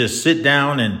were to just sit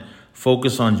down and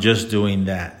focus on just doing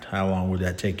that, how long would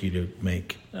that take you to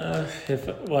make? I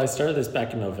started this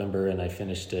back in November and I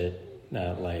finished it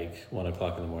at like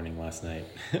 1:00 in the morning last night.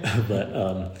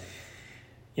 But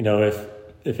you know,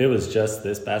 if it was just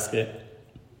this basket,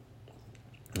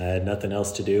 I had nothing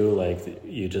else to do. Like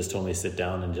you just told me sit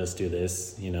down and just do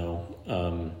this, you know.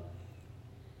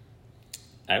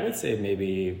 I would say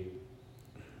maybe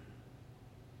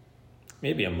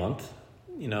a month,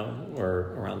 you know,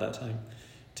 or around that time,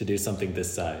 to do something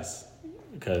this size,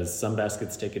 because some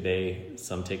baskets take a day,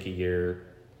 some take a year,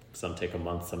 some take a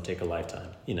month, some take a lifetime,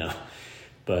 you know.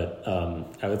 But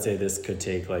I would say this could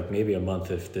take like maybe a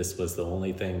month if this was the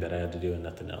only thing that I had to do and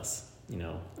nothing else, you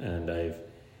know. And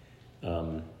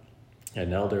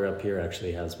an elder up here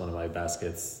actually has one of my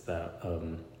baskets that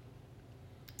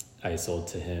I sold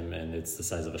to him, and it's the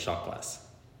size of a shot glass,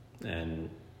 and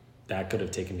that could have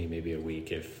taken me maybe a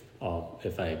week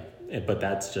but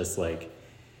that's just like,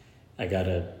 I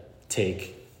gotta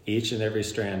take each and every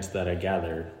strand that I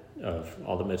gather of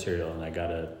all the material, and I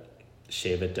gotta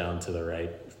shave it down to the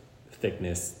right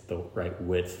thickness, the right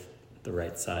width, the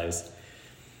right size.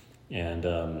 And,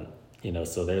 you know,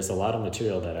 so there's a lot of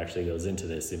material that actually goes into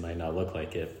this. It might not look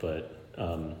like it, but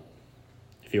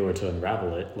if you were to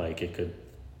unravel it, like it could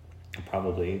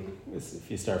probably, if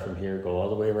you start from here, go all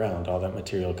the way around, all that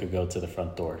material could go to the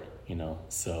front door, you know,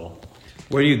 so.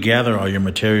 Where do you gather all your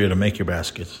material to make your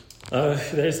baskets?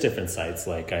 There's different sites.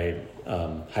 Like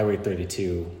Highway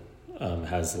 32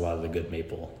 has a lot of the good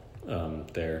maple,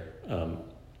 there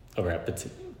over at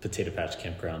Potato Patch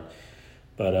Campground.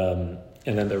 But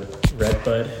and then the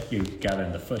redbud you gather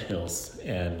in the foothills,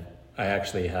 and I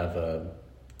actually have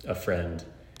a friend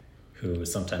who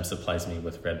sometimes supplies me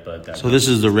with redbud. So this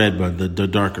is the redbud, the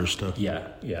darker stuff.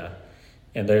 Yeah.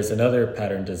 And there's another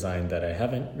pattern design that I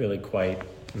haven't really quite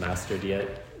mastered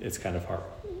yet. It's kind of hard.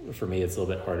 For me, it's a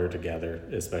little bit harder to gather,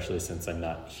 especially since I'm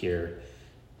not here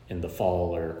in the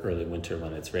fall or early winter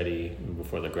when it's ready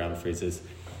before the ground freezes.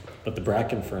 But the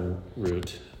bracken fern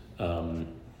root,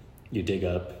 you dig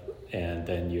up and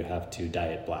then you have to dye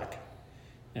it black.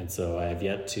 And so I have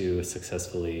yet to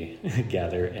successfully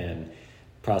gather and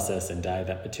process and dye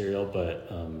that material,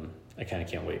 but I kind of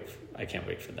can't wait. I can't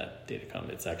wait for that day to come.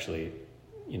 It's actually,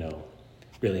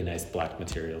 really nice black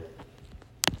material.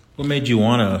 What made you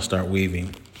want to start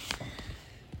weaving?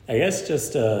 I guess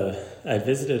just I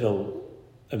visited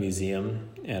a museum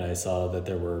and I saw that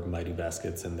there were Maidu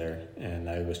baskets in there, and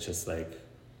I was just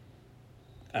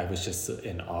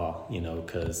in awe,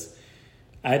 because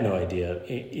I had no idea,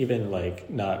 even like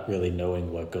not really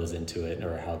knowing what goes into it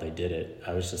or how they did it.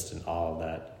 I was just in awe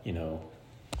that,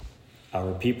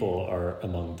 our people are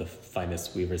among the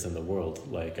finest weavers in the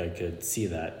world. Like I could see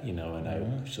that, and I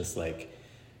was just like,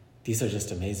 these are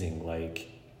just amazing. Like,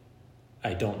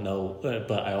 I don't know,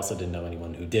 but I also didn't know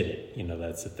anyone who did it.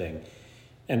 That's the thing.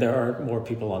 And there are more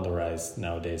people on the rise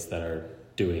nowadays that are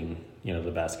doing,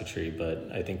 the basketry, but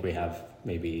I think we have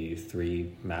maybe 3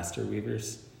 master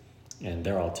weavers, and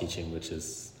they're all teaching, which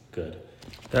is good.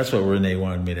 That's what Renee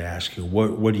wanted me to ask you.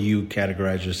 What do you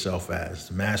categorize yourself as?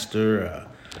 Master,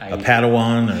 a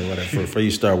Padawan, or whatever, for you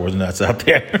Star Wars nuts out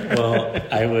there? Well,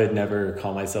 I would never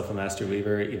call myself a master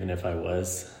weaver, even if I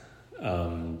was.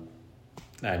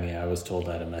 I was told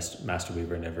that a master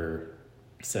weaver never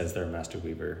says they're a master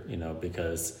weaver,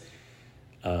 because,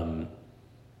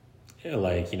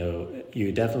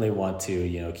 you definitely want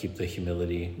to, keep the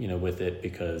humility, with it,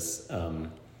 because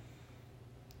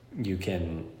you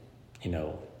can,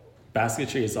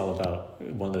 basketry is all about,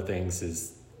 one of the things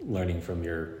is learning from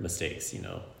your mistakes,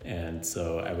 and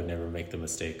so I would never make the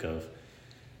mistake of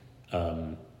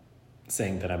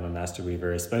saying that I'm a master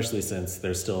weaver, especially since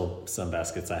there's still some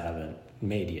baskets I haven't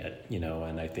made yet,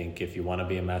 and I think if you want to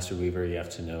be a master weaver, you have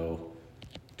to know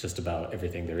just about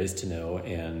everything there is to know,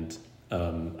 and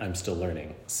I'm still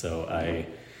learning. So I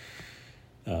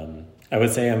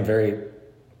would say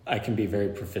I can be very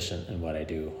proficient in what I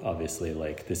do. Obviously,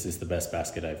 like, this is the best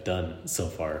basket I've done so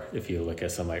far. If you look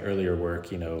at some of my earlier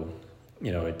work, it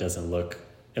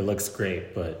looks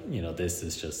great, but this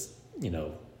is just,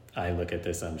 I look at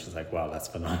this, I'm just like, wow, that's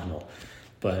phenomenal.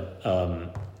 But,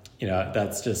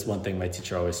 that's just one thing my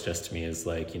teacher always stressed to me is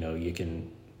like, you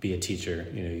can be a teacher,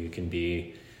 you can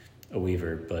be a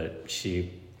weaver, but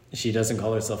she doesn't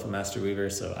call herself a master weaver,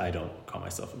 so I don't call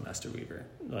myself a master weaver.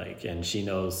 Like, and she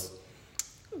knows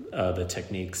the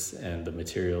techniques and the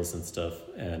materials and stuff,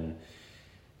 and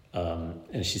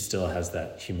she still has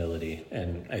that humility.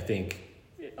 And I think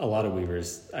a lot of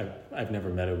weavers, I've never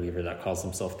met a weaver that calls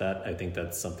himself that. I think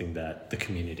that's something that the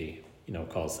community,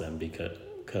 calls them,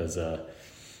 because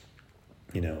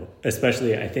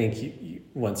especially I think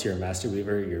once you're a master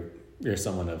weaver, you're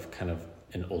someone of kind of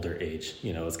an older age.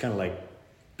 It's kind of like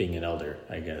being an elder,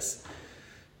 I guess.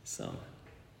 So.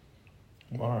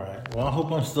 All right. Well, I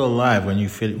hope I'm still alive when you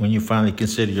finally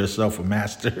consider yourself a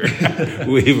master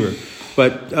weaver.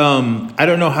 But I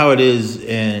don't know how it is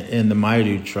in the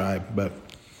Maidu tribe, but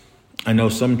I know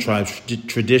some tribes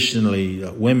traditionally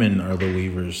women are the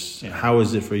weavers. Yeah. How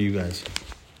is it for you guys?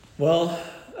 Well,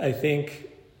 I think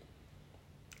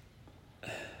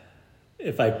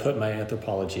if I put my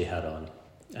anthropology hat on,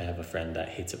 I have a friend that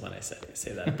hates it when I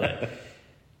say that, but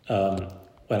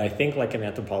when I think like an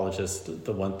anthropologist,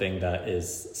 the one thing that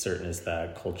is certain is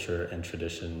that culture and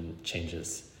tradition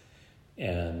changes.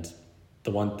 And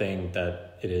the one thing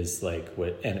that it is like,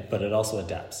 but it also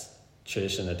adapts.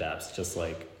 Tradition adapts, just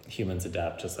like humans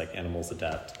adapt, just like animals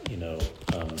adapt,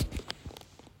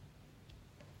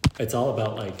 It's all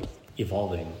about like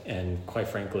evolving. And quite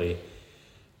frankly,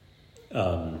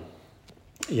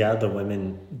 the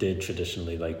women did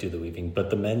traditionally like do the weaving, but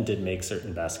the men did make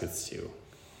certain baskets too.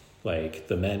 Like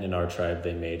the men in our tribe,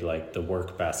 they made like the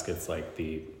work baskets, like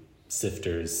the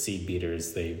sifters, seed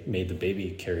beaters. They made the baby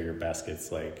carrier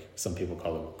baskets, like some people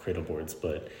call them cradle boards.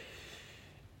 But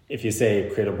if you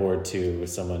say cradle board to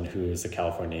someone who's a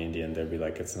California Indian, they'll be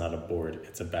like, it's not a board,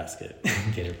 it's a basket.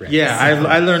 Get it right. Yeah,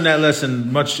 I learned that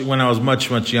lesson when I was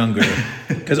much younger.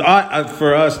 Because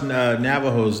for us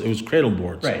Navajos, it was cradle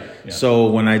boards. Right. Yeah. So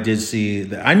when I did see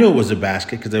that, I knew it was a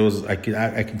basket because I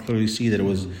can clearly see that it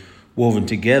was woven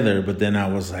together. But then I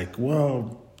was like,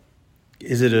 well,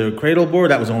 is it a cradle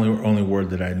board? That was the only word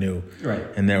that I knew. Right.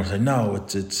 And they was like, no,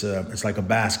 it's like a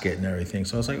basket and everything.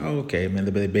 So I was like, oh, okay. Man,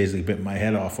 they basically bit my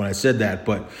head off when I said that.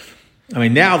 But I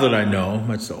mean, now that I know,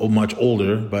 it's much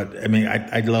older. But I mean,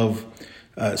 I love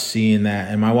seeing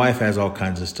that. And my wife has all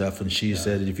kinds of stuff. And she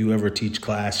said if you ever teach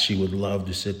class, she would love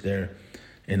to sit there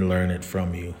and learn it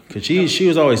from you. Because she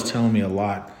was always telling me a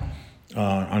lot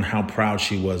on how proud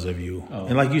she was of you. Oh.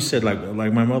 And like you said, like my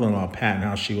mother-in-law, Pat, and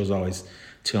how she was always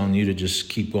telling you to just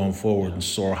keep going forward and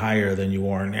soar higher than you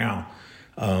are now.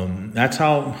 That's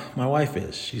how my wife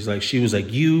is. She was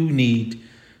like, you need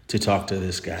to talk to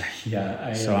this guy.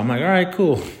 Yeah. So I'm like, all right,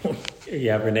 cool.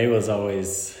 Yeah, Renee was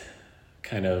always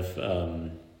kind of,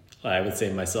 I would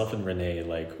say myself and Renee,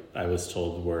 like I was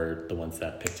told were the ones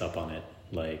that picked up on it,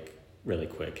 like really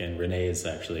quick. And Renee is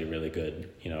actually really good.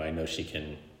 You know, I know she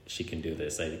can do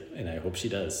this. And I hope she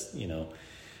does, you know,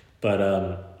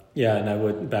 but, yeah, and I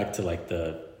went back to like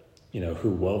the, you know, who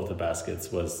wove the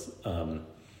baskets was,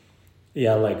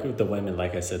 like the women,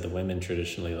 like I said, the women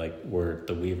traditionally like were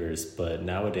the weavers, but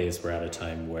nowadays we're at a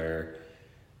time where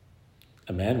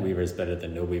a man weaver is better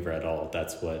than no weaver at all.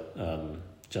 That's what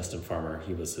Justin Farmer,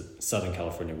 he was a Southern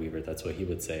California weaver, that's what he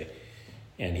would say.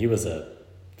 And he was a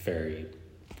very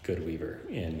good weaver.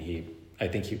 And I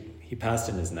think he passed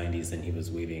in his 90s and he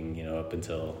was weaving, you know, up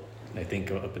until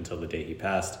the day he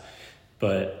passed.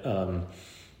 But,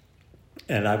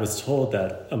 and I was told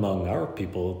that among our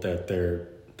people that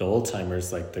the old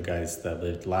timers, like the guys that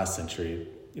lived last century,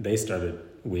 they started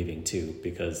weaving too,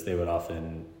 because they would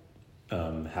often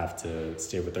have to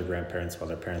stay with their grandparents while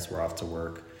their parents were off to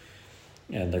work.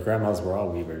 And their grandmas were all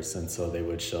weavers. And so they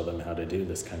would show them how to do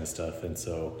this kind of stuff. And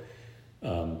so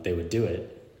they would do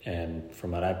it. And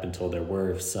from what I've been told, there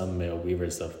were some male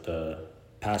weavers of the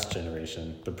past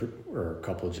generation, or a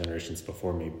couple of generations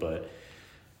before me, but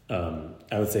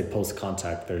I would say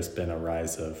post-contact, there's been a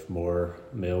rise of more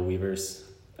male weavers.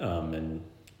 And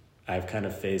I've kind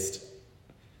of faced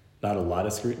not a lot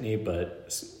of scrutiny,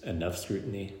 but enough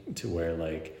scrutiny to where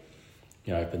like,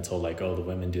 you know, I've been told like, oh, the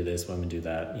women do this, women do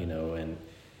that, you know, and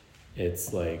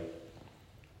it's like,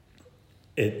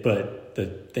 but the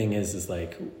thing is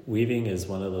like weaving is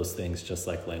one of those things, just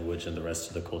like language and the rest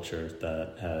of the culture,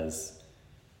 that has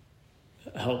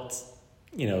helped,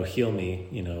 you know, heal me,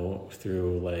 you know,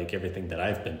 through like everything that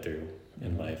I've been through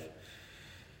in life.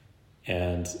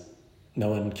 And no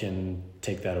one can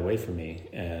take that away from me.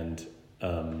 And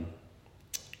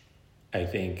I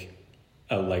think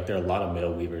like there are a lot of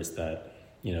male weavers that,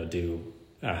 you know,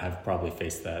 have probably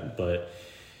faced that. But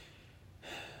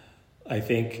I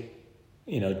think,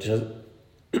 you know, just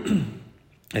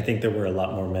I think there were a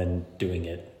lot more men doing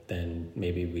it than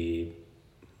maybe we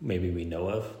know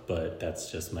of, but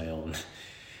that's just my own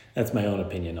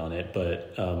opinion on it.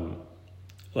 But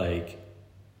like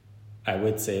I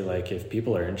would say like if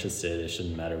people are interested, it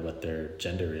shouldn't matter what their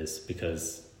gender is,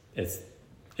 because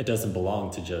it doesn't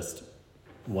belong to just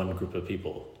one group of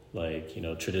people. Like, you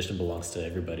know, tradition belongs to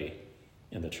everybody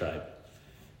in the tribe,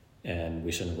 and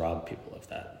we shouldn't rob people of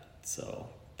that. So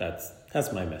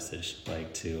that's my message,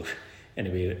 like to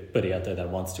anybody out there that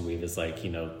wants to weave, is like,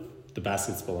 you know, the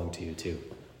baskets belong to you too.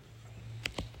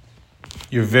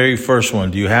 Your very first one,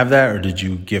 do you have that, or did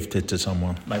you gift it to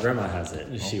someone? My grandma has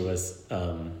it. She was,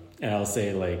 and I'll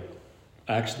say like,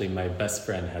 actually my best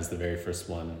friend has the very first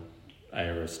one I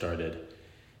ever started,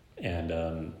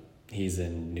 and he's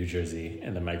in New Jersey,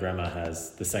 and then my grandma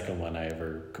has the second one I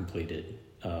ever completed.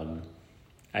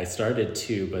 I started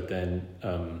two, but then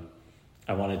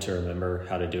I wanted to remember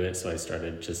how to do it, so I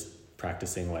started just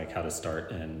practicing like how to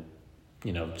start, and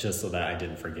you know, just so that I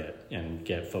didn't forget and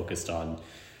get focused on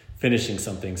finishing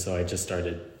something. So I just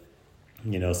started,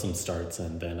 you know, some starts,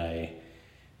 and then I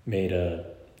made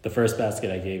the first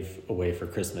basket I gave away for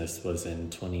Christmas was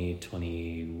in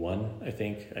 2021, I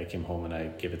think. I came home and I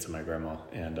gave it to my grandma,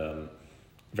 and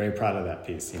very proud of that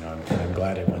piece. You know, I'm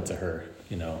glad it went to her,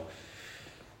 you know,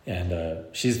 and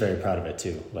she's very proud of it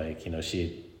too. Like, you know,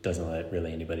 she doesn't let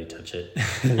really anybody touch it.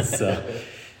 So,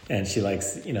 and she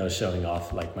likes, you know, showing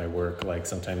off like my work. Like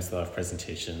sometimes they'll have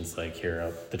presentations like here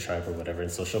at the tribe or whatever,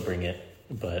 and so she'll bring it.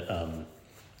 But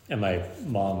and my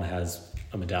mom has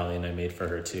a medallion I made for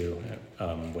her too,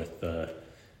 with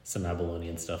some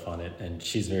Babylonian stuff on it, and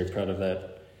she's very proud of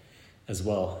that as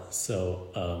well.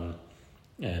 So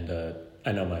and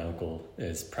I know my uncle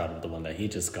is proud of the one that he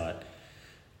just got.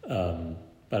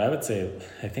 But I would say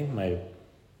I think my,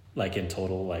 like in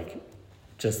total, like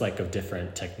just like a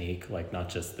different technique, like not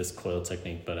just this coil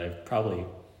technique, but I've probably,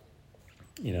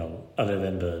 you know, other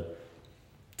than the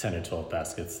 10 or 12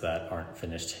 baskets that aren't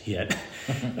finished yet,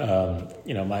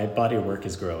 you know, my body of work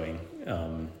is growing,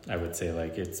 I would say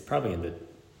like it's probably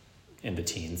in the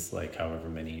teens, like however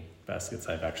many baskets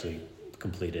I've actually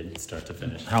completed start to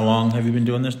finish. How long have you been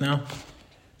doing this now?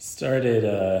 Started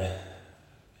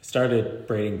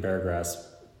braiding bear grass,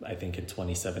 I think in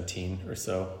 2017 or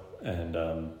so, and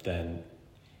then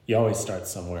you always start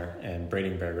somewhere, and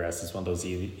braiding bear grass is one of those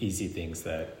easy things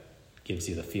that gives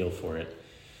you the feel for it.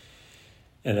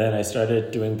 And then I started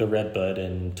doing the red bud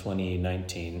in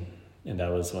 2019, and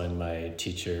that was when my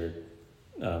teacher,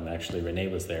 actually Renee,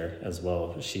 was there as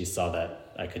well. She saw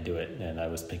that I could do it, and I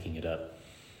was picking it up.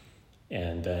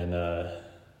 And then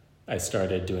I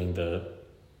started doing the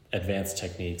advanced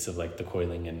techniques of like the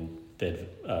coiling and the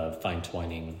fine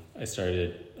twining.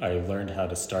 I learned how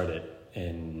to start it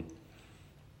in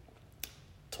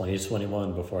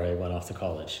 2021 before I went off to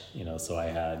college, so I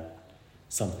had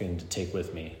something to take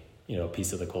with me, a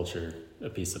piece of the culture, a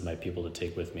piece of my people to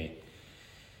take with me.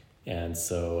 And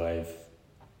so I've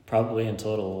probably in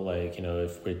total,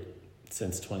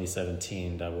 since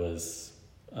 2017, that was,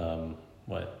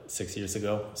 6 years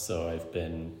ago. So I've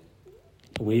been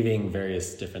weaving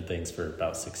various different things for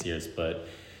about 6 years, but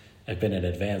I've been an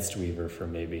advanced weaver for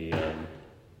maybe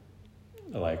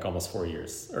almost 4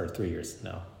 years or 3 years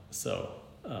now. So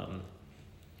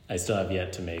I still have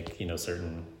yet to make,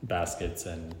 certain baskets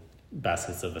and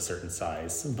baskets of a certain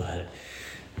size, but,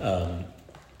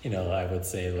 I would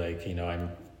say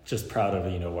I'm just proud of,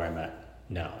 where I'm at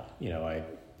now.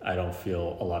 I don't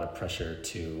feel a lot of pressure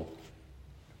to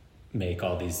make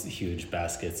all these huge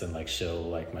baskets and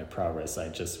show my progress. I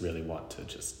just really want to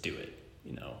just do it,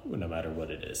 no matter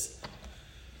what it is.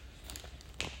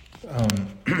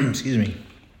 Excuse me.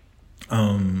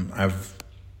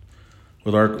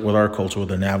 With our culture, with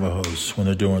the Navajos, when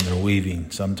they're doing their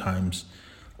weaving, sometimes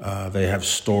they have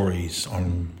stories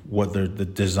on what the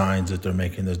designs that they're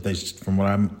making. From what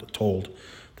I'm told,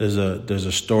 there's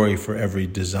a story for every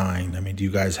design. I mean, do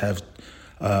you guys have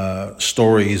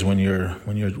stories when you're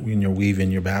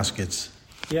weaving your baskets?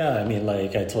 Yeah, I mean,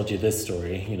 I told you this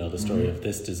story, the story of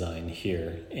this design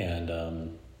here, and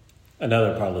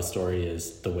another part of the story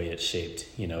is the way it's shaped.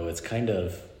 It's kind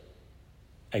of,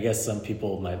 I guess some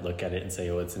people might look at it and say,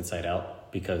 oh, it's inside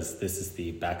out, because this is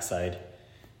the backside,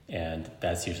 and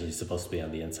that's usually supposed to be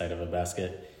on the inside of a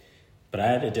basket. But I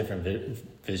had a different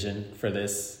vision for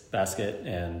this basket,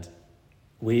 and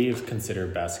we've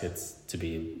considered baskets to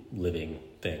be living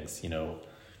things.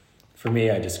 For me,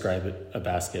 I describe a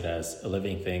basket as a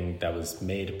living thing that was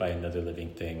made by another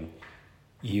living thing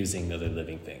using other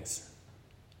living things.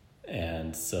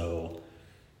 And so,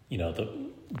 the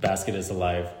basket is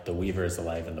alive, the weaver is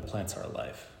alive, and the plants are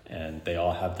alive. And they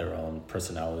all have their own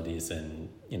personalities, and,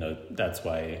 that's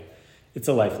why it's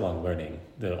a lifelong learning.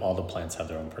 All the plants have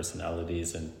their own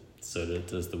personalities, and so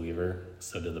does the weaver,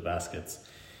 so do the baskets.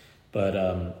 But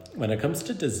when it comes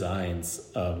to designs,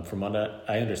 from what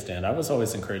I understand, I was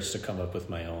always encouraged to come up with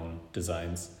my own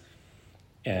designs.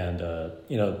 And,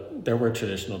 there were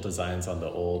traditional designs on the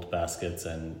old baskets,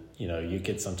 and, you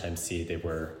could sometimes see they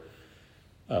were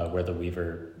where the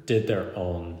weaver did their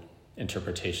own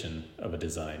interpretation of a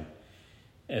design.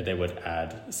 And they would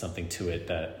add something to it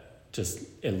that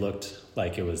it looked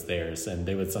like it was theirs, and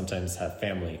they would sometimes have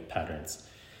family patterns.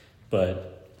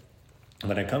 But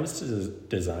when it comes to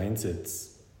designs,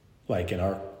 it's in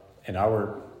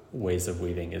our ways of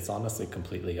weaving, it's honestly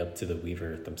completely up to the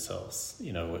weaver themselves,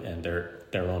 and their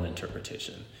own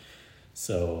interpretation.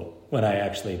 So when I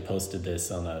actually posted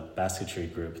this on a basketry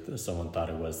group, someone thought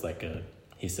it was a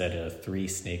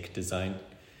 3-snake design.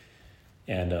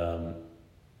 And,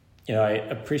 I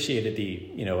appreciated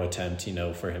the, attempt,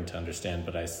 for him to understand,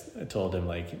 but I told him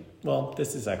well,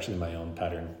 this is actually my own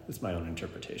pattern. It's my own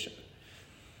interpretation.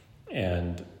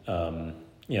 And,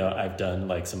 I've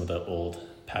done some of the old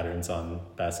patterns on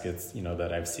baskets,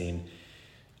 that I've seen.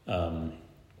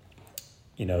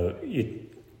 You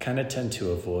kind of tend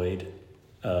to avoid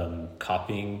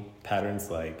copying patterns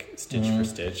like stitch for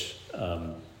stitch,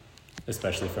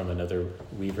 especially from another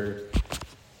weaver.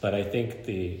 But I think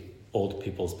the old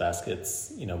people's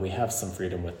baskets, we have some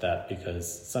freedom with that, because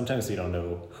sometimes we don't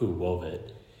know who wove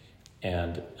it.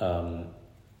 And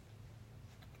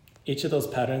each of those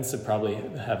patterns would probably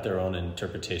have their own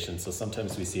interpretation. So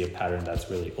sometimes we see a pattern that's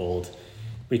really old.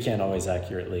 We can't always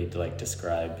accurately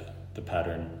describe the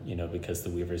pattern, because the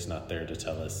weaver's not there to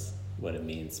tell us what it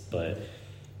means. But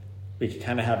we can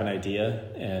kind of have an idea,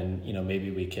 and,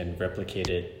 maybe we can replicate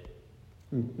it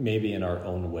maybe in our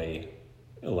own way,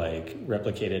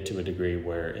 replicate it to a degree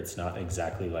where it's not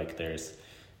exactly like theirs,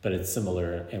 but it's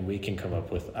similar, and we can come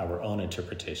up with our own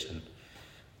interpretation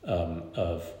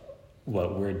of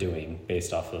what we're doing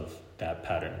based off of that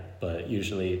pattern. But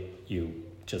usually you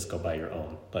just go buy your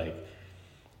own. Like,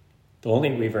 the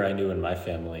only weaver I knew in my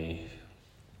family,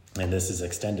 and this is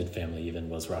extended family even,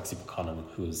 was Roxy Buchanan,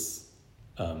 who's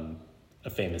a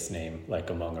famous name,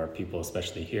 like among our people,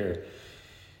 especially here.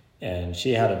 And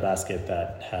she had a basket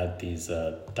that had these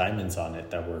diamonds on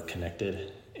it that were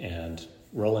connected. And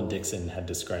Roland Dixon had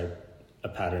described a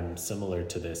pattern similar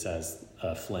to this as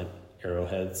flint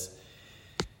arrowheads.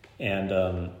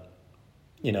 And,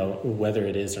 you know, whether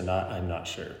it is or not, I'm not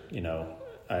sure. You know,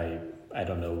 I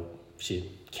don't know.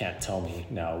 She can't tell me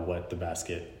now what the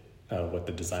basket, what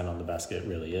the design on the basket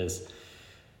really is.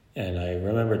 And I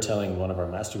remember telling one of our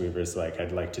master weavers, like,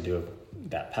 I'd like to do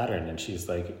that pattern. And she's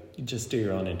like, just do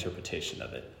your own interpretation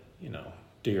of it. You know,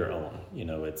 do your own. You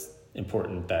know, it's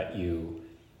important that you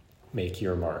make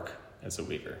your mark as a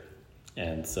weaver.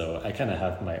 And so I kind of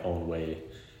have my own way,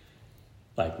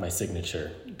 like my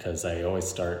signature, because I always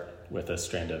start with a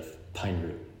strand of pine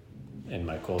root in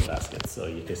my cold basket. So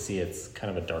you can see it's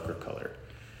kind of a darker color.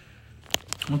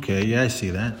 Okay, yeah, I see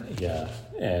that. Yeah,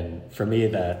 and for me,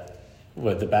 that,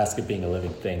 with the basket being a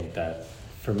living thing, that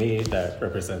for me, that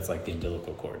represents like the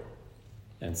umbilical cord.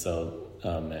 And so,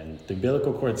 and the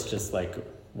umbilical cord's just like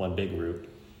one big root.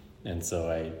 And so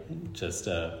I just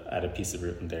add a piece of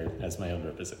root in there as my own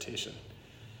representation.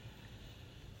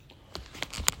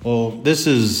 Well, this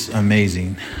is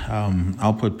amazing.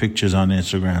 I'll put pictures on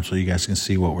Instagram so you guys can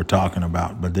see what we're talking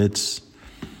about. But it's,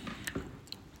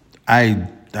 I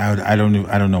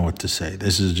don't know what to say.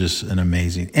 This is just an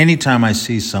amazing. Anytime I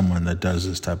see someone that does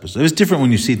this type of stuff, it's different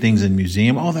when you see things in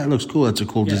museum. Oh, that looks cool. That's a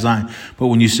cool design. But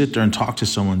when you sit there and talk to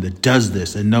someone that does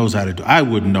this and knows how to do, I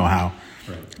wouldn't know how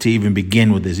to even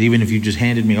begin with this. Even if you just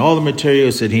handed me all the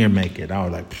materials, said here, make it. I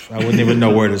was like, I wouldn't even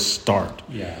know where to start.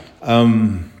 Yeah.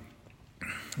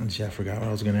 Let's see, I forgot what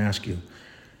I was going to ask you.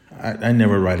 I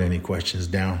never write any questions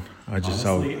down.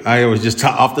 Honestly, I always just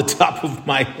off the top of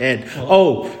my head.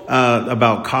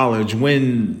 About college.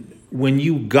 When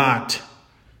you got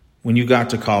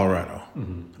to Colorado,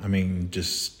 I mean,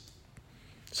 just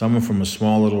someone from a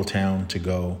small little town to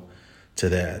go to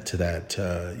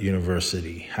that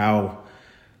university. How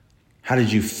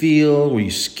did you feel? Were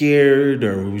you scared,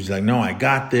 or was you like, no, I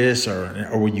got this, or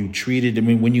were you treated? I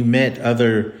mean, when you met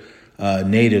other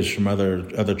natives from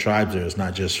other tribes, there, it's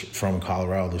not just from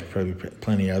Colorado. There's probably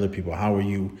plenty of other people. How were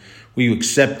you? Were you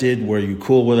accepted? Were you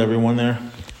cool with everyone there?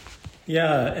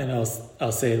 Yeah, and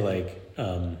I'll say, like,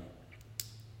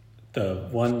 the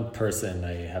one person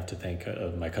I have to thank,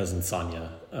 my cousin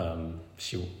Sonia.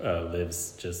 She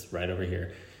lives just right over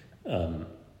here.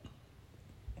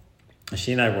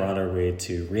 She and I were on our way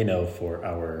to Reno for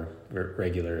our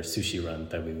regular sushi run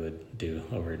that we would do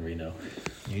over in Reno.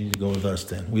 You need to go with us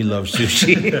then. We love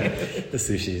sushi. The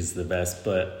sushi is the best.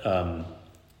 But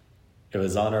it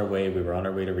was on our way. We were on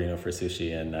our way to Reno for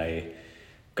sushi, and I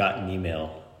got an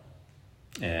email.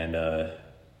 And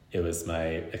it was my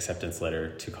acceptance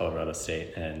letter to Colorado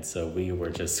State. And so we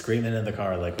were just screaming in the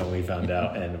car, like, when we found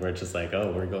out. And we're just like,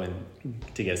 oh, we're going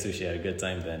to get sushi. Had a good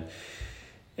time then.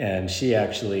 And she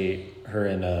actually, her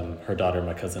and her daughter,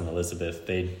 my cousin Elizabeth,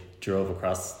 they drove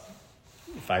across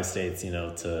 5 states,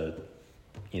 to,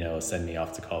 send me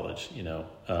off to college,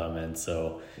 and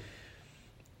so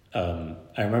I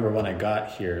remember when I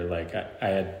got here, like I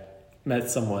had met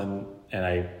someone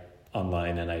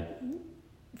online, and I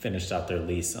finished out their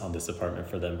lease on this apartment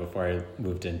for them before I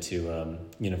moved into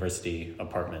university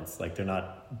apartments. Like, they're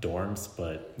not dorms,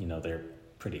 but they're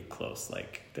pretty close.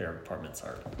 Like, their apartments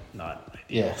are not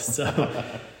ideal. Yeah. So,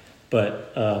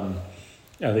 but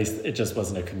at least it just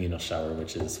wasn't a communal shower,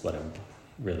 which is what I'm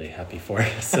really happy for.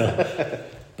 So,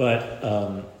 but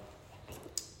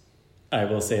I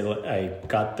will say, I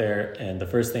got there, and the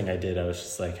first thing I did, I was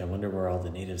just like, I wonder where all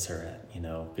the natives are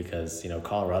at, because,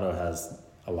 Colorado has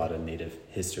a lot of native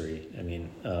history. I mean,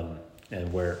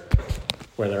 and where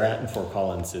they're at in Fort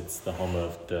Collins, it's the home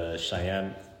of the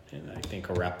Cheyenne, and I think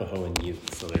Arapaho and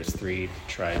Ute. So there's 3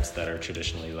 tribes that are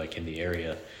traditionally, like, in the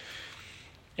area.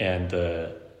 And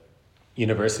the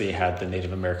university had the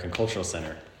Native American Cultural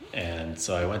Center. And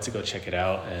so I went to go check it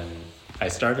out, and I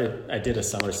did a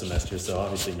summer semester, so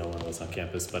obviously no one was on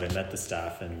campus, but I met the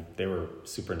staff, and they were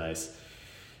super nice.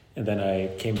 And then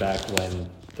I came back when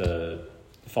the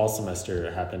fall semester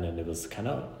happened, and it was kind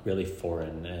of really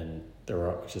foreign, and there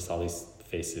were just all these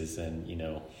faces, and,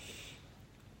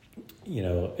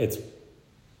 it's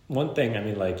one thing, I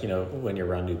mean, like, when you're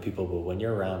around new people, but when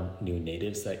you're around new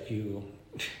natives that you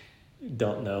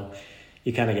don't know,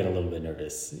 you kind of get a little bit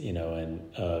nervous, and,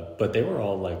 but they were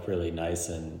all, like, really nice.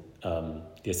 And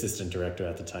the assistant director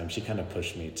at the time, she kind of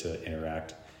pushed me to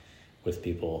interact with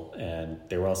people, and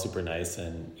they were all super nice.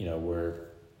 And,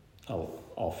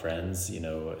 all friends.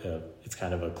 It's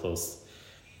kind of a close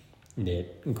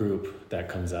knit group that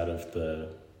comes out of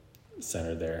the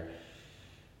center there.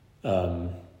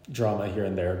 Drama here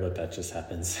and there, but that just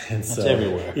happens. And that's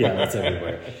everywhere. Yeah, that's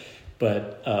everywhere.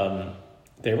 But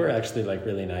they were actually like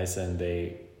really nice, and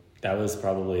that was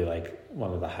probably like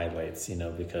one of the highlights,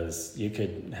 because you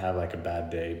could have like a bad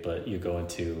day, but you go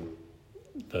into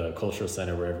the cultural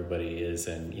center where everybody is,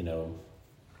 and it'll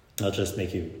just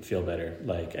make you feel better.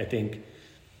 Like, I think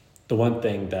the one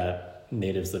thing that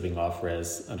natives living off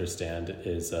res understand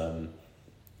is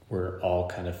we're all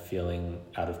kind of feeling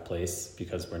out of place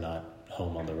because we're not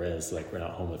home on the res, like we're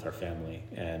not home with our family.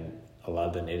 And a lot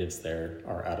of the natives there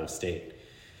are out of state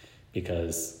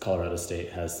because Colorado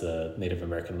State has the Native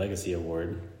American Legacy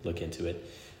Award, look into it,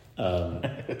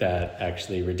 that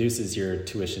actually reduces your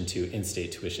tuition to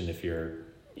in-state tuition if you're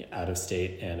out of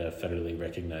state and a federally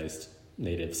recognized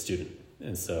Native student.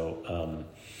 And so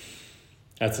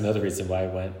that's another reason why I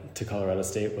went to Colorado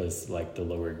State, was like the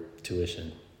lowered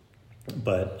tuition.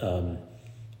 But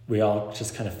we all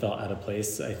just kind of felt out of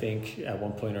place, I think, at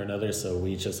one point or another. So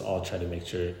we just all tried to make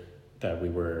sure that we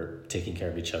were taking care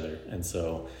of each other. And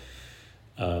so,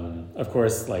 of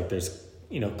course, like there's,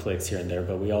 cliques here and there,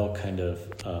 but we all kind of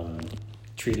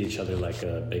treat each other like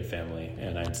a big family.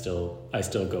 And I still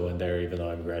go in there, even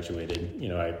though I've graduated.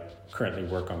 I currently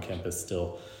work on campus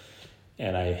still,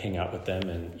 and I hang out with them,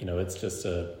 and, it's just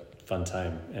a fun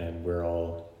time. And we're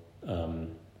all,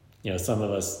 some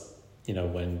of us,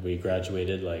 when we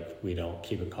graduated, like we don't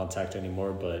keep in contact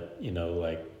anymore, but,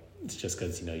 like it's just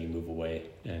because, you move away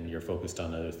and you're focused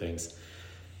on other things.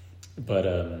 But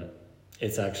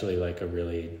it's actually like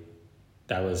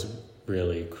that was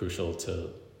really crucial to,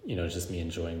 just me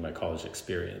enjoying my college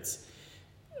experience,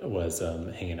 was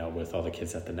hanging out with all the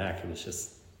kids at the NAC. It was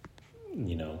just,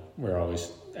 we're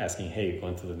always asking, hey,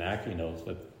 going to the NAC,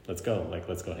 let's go,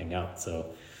 let's go hang out.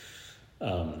 So,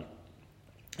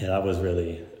 yeah, that was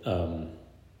really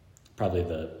probably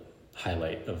the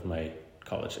highlight of my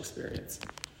college experience.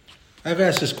 I've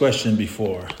asked this question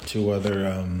before to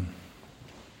other,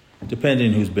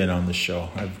 depending who's been on the show.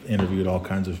 I've interviewed all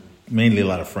kinds of, mainly a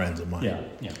lot of friends of mine.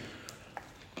 Yeah.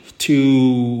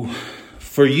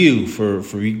 For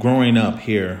you growing up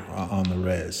here on the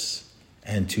res,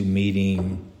 and to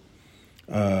meeting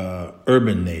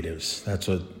urban natives, that's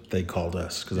what they called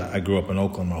us, because I grew up in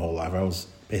Oakland my whole life. I was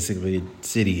basically a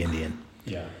city Indian.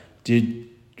 Yeah.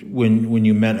 When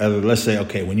you met let's say,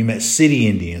 okay, when you met city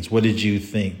Indians, what did you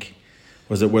think?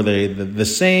 Were they the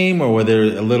same, or were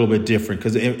they a little bit different?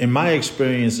 Because in my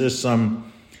experience, there's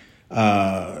some,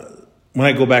 when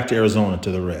I go back to Arizona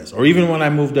to the res, or even when I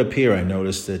moved up here, I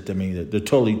noticed that, they're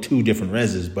totally two different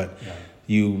reses, but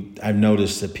I've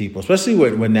noticed that people, especially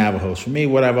with Navajos, for me,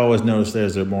 what I've always noticed there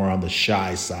is they're more on the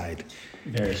shy side.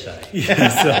 Very shy. Yeah,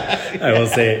 so I will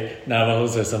say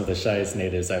Navajos are some of the shyest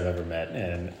natives I've ever met.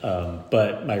 And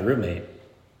but my roommate,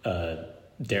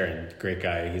 Darren, great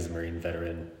guy, he's a Marine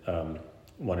veteran,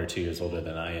 1 or 2 years older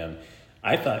than I am.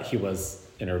 I thought he was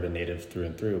an urban native through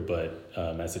and through, but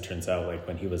as it turns out, like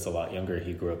when he was a lot younger,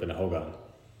 he grew up in Hogan.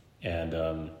 And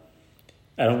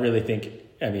I don't really think,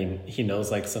 he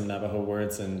knows like some Navajo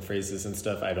words and phrases and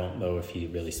stuff. I don't know if he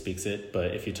really speaks it,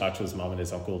 but if you talk to his mom and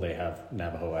his uncle, they have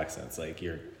Navajo accents. Like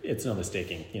it's no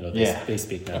mistaking, they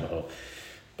speak Navajo.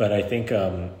 But I think,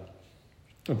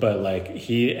 but like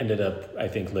he ended up, I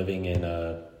think, living in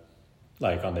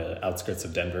like on the outskirts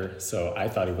of Denver. So I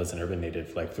thought he was an urban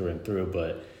native like through and through,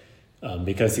 but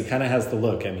because he kind of has the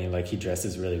look. Like he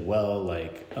dresses really well.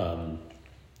 Like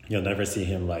you'll never see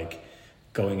him like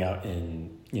going out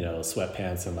in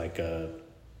sweatpants and like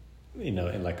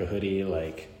in like a hoodie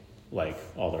like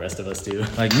all the rest of us do,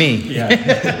 like me.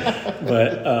 Yeah.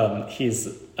 But he's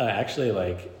actually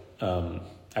like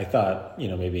I thought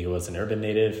maybe he was an urban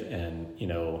native, and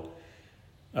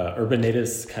urban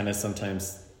natives kind of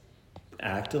sometimes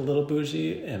act a little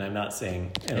bougie, and I'm not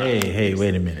saying hey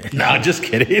wait a minute, no, just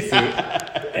kidding.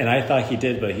 And I thought he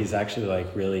did, but he's actually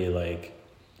like really like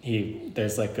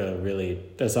there's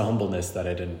a humbleness that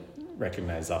I didn't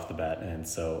recognize off the bat. And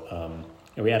so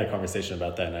and we had a conversation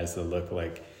about that, and I said, look,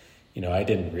 like I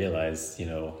didn't realize,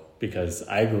 because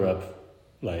I grew up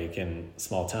like in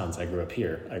small towns. I grew up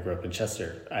here, I grew up in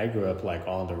Chester, I grew up like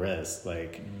all in the res.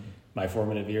 Like my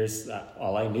formative years,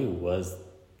 all I knew was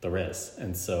the res.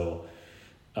 And so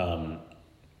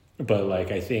but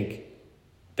like I think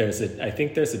there's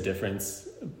a difference.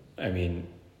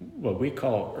 What we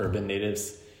call urban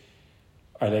natives,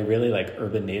 are they really like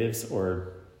urban natives,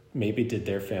 or maybe did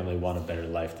their family want a better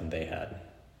life than they had,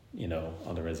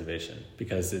 on the reservation?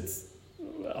 Because it's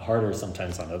harder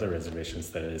sometimes on other reservations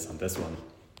than it is on this one,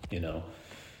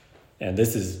 And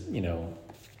this is,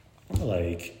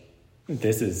 like,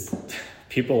 this is,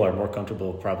 people are more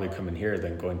comfortable probably coming here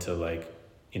than going to like,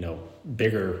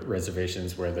 bigger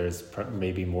reservations where there's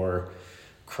maybe more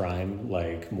crime,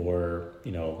 like more,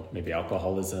 maybe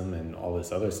alcoholism and all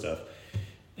this other stuff.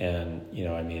 And,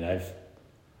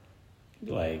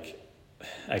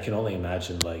 I can only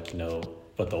imagine like,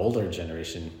 what the older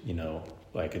generation,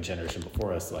 like a generation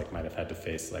before us, like might have had to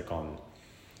face like on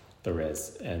the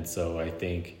res. And so I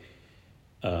think,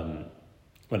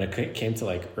 when it came to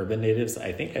like urban natives,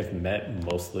 I think I've met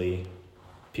mostly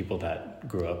people that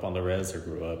grew up on the res or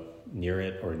grew up near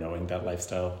it or knowing that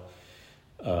lifestyle.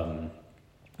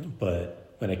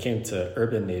 But when it came to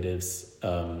urban natives,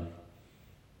 a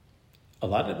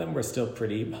lot of them were still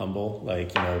pretty humble,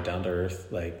 like, down to earth,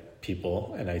 like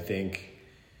people. And I think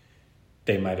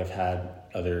they might have had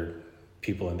other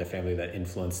people in their family that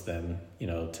influenced them,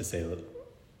 to say,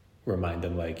 remind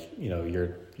them like,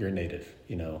 you're native,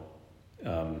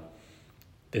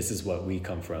 this is what we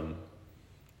come from,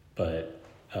 but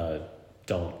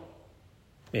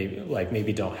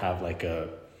maybe don't have like a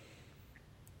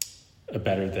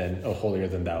holier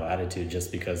than thou attitude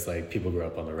just because like people grew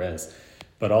up on the res.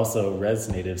 But also res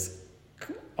natives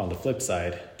on the flip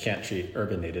side can't treat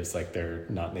urban natives like they're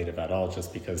not native at all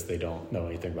just because they don't know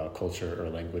anything about culture or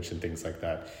language and things like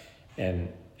that.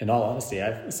 And in all honesty,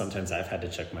 sometimes I've had to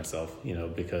check myself,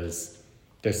 because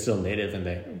they're still native and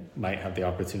they might have the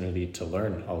opportunity to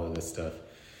learn all of this stuff.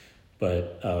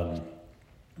 But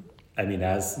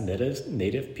as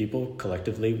native people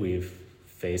collectively, we've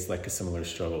faced like a similar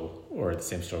struggle or the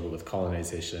same struggle with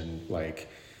colonization, like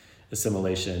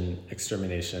assimilation,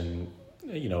 extermination,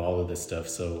 all of this stuff.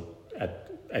 So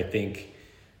I think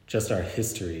just our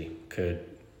history could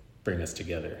bring us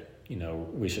together.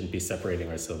 We shouldn't be separating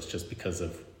ourselves just because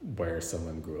of where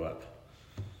someone grew up.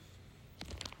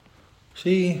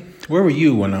 See, where were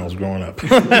you when I was growing up?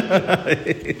 I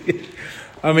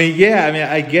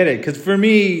get it. Because for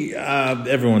me,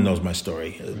 everyone knows my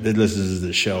story that listens to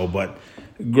the show. But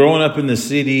growing up in the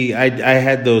city, I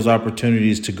had those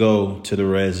opportunities to go to the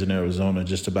res in Arizona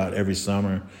just about every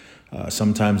summer,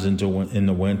 sometimes in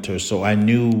the winter. So I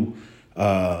knew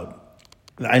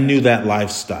that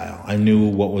lifestyle. I knew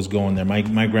what was going there. My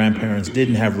grandparents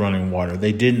didn't have running water.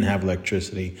 They didn't have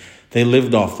electricity. They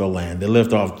lived off the land. They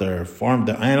lived off their farm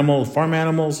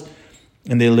animals,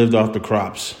 and they lived off the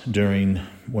crops during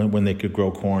when they could grow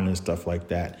corn and stuff like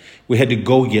that. We had to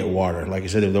go get water. Like I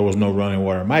said, if there was no running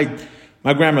water.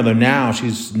 My grandmother now,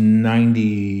 she's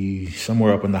 90,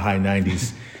 somewhere up in the high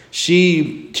 90s.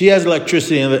 She has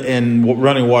electricity and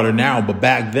running water now, but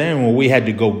back then when we had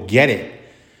to go get it.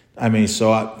 I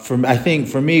think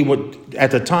for me,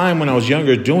 at the time when I was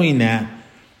younger doing that,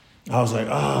 I was like,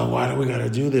 oh, why do we got to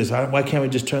do this? Why can't we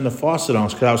just turn the faucet on?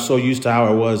 Because I was so used to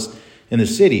how it was in the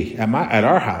city at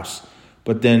our house.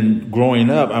 But then growing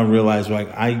up, I realized like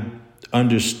I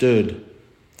understood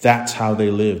that's how they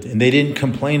lived, and they didn't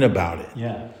complain about it.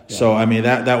 Yeah. So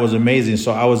that was amazing.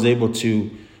 So I was able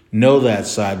to know that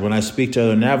side. When I speak to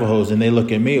other Navajos and they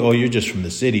look at me, oh, you're just from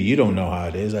the city, you don't know how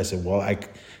it is. I said, well, I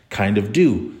kind of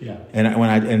do. Yeah. And when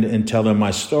I tell them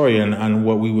my story and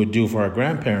what we would do for our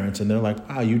grandparents, and they're like,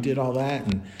 wow, you did all that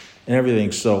and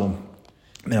everything. So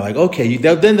they're like, okay,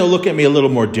 then they'll look at me a little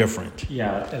more different.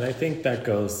 Yeah. And I think that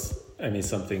goes,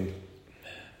 something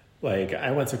like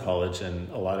I went to college, and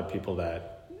a lot of people that,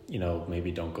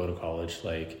 maybe don't go to college,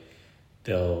 like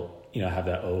they'll, have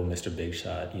that, oh, Mr. Big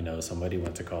Shot, somebody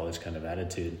went to college kind of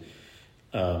attitude.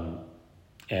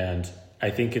 And I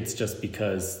think it's just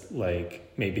because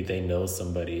like maybe they know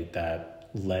somebody that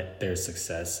let their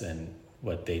success and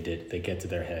what they did, they get to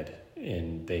their head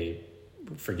and they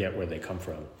forget where they come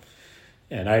from.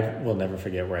 And I will never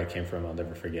forget where I came from. I'll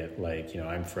never forget, like,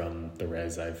 I'm from the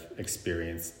res. I've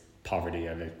experienced poverty.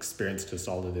 I've experienced just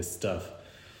all of this stuff.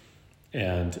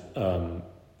 And I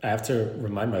have to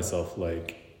remind myself,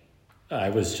 like, I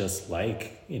was just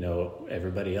like,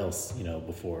 everybody else,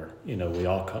 before. We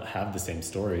all have the same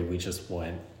story. We just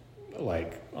went,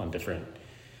 like, on different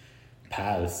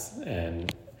paths.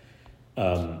 And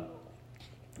I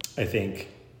think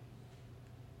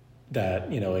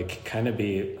that, it can kind of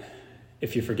be,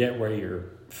 if you forget where you're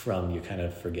from, you kind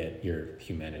of forget your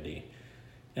humanity.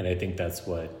 And I think that's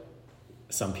what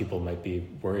some people might be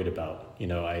worried about.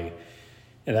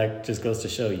 And that just goes to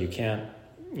show you can't,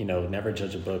 never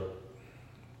judge a book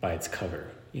by its cover,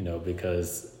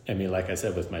 because, like I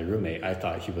said, with my roommate, I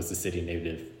thought he was a city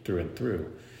native through and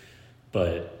through.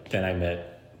 But then I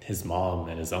met his mom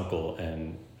and his uncle,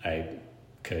 and I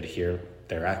could hear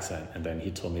their accent. And then he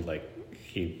told me, like,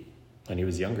 when he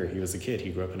was younger, he was a kid, he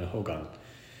grew up in a hogan.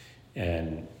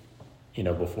 And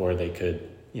before they could,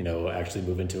 actually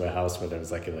move into a house where there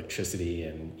was like electricity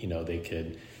and, they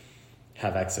could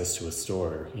have access to a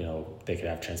store, they could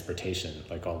have transportation,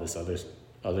 like all this other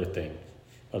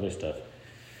stuff.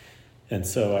 And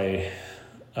so I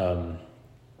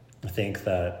think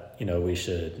that, we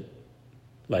should,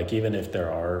 like, even if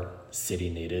there are city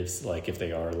natives, like if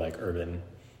they are like urban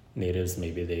natives,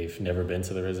 maybe they've never been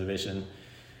to the reservation,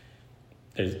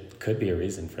 there could be a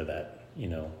reason for that,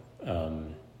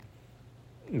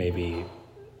 maybe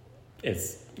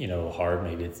it's, hard,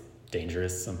 maybe it's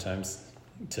dangerous sometimes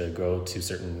to go to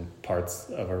certain parts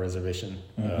of a reservation.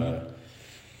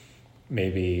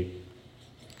 Maybe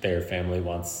their family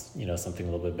wants, something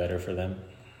a little bit better for them.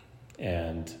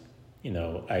 And,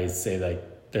 I say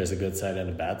like there's a good side and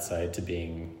a bad side to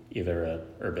being either a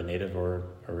urban native or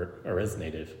a res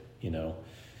native.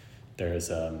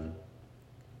 There's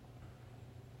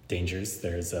dangers,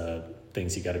 there's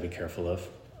things you got to be careful of.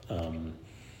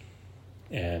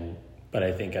 But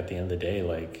I think at the end of the day,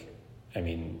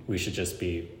 we should just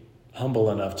be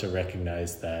humble enough to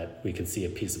recognize that we can see a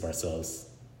piece of ourselves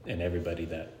in everybody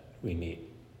that we meet.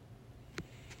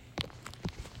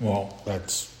 Well,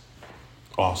 that's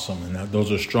awesome. And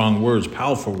those are strong words,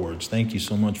 powerful words. Thank you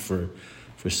so much for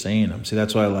saying them. See,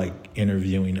 that's why I like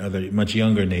interviewing other much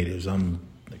younger natives. I'm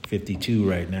like 52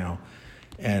 right now.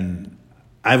 And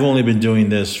I've only been doing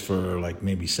this for like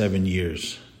maybe 7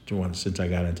 years since I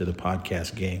got into the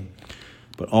podcast game.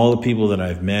 But all the people that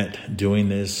I've met doing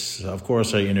this, of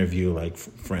course, I interview like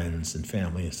friends and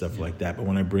family and stuff like that. But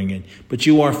when I bring in, but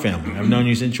you are family. I've known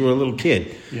you since you were a little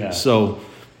kid. Yeah. So,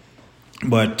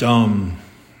 but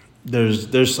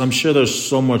there's I'm sure there's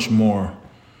so much more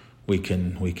we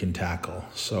can tackle.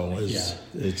 So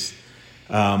it's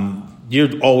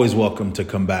you're always welcome to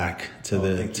come back to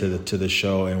the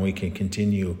show, and we can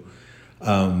continue.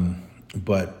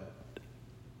 But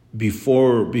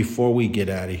before we get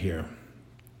out of here,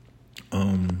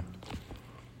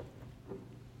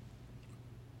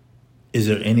 is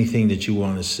there anything that you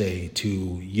want to say to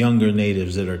younger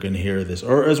natives that are going to hear this,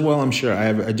 or as well? I'm sure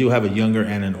I do have a younger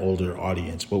and an older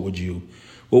audience. What would you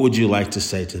like to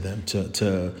say to them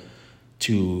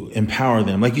to empower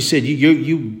them? Like you said, you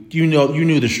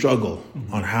knew the struggle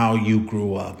on how you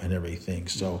grew up and everything.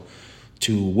 So,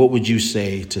 what would you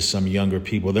say to some younger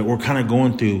people that were kind of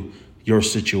going through your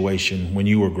situation when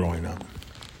you were growing up?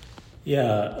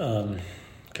 Yeah,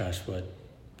 what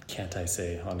can't I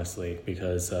say, honestly?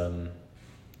 Because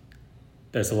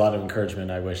there's a lot of encouragement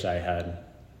I wish I had,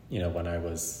 when I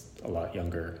was a lot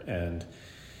younger. And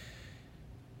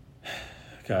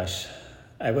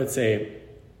I would say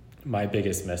my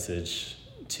biggest message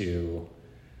to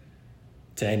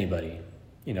anybody,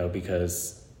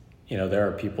 because, there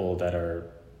are people that are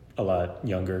a lot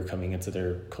younger coming into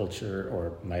their culture,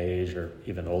 or my age or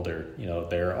even older,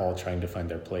 they're all trying to find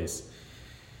their place.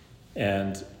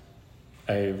 And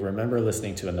I remember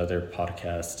listening to another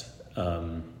podcast,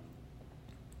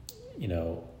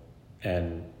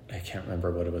 and I can't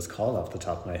remember what it was called off the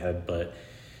top of my head, but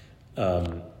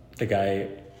the guy,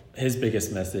 his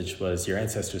biggest message was, your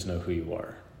ancestors know who you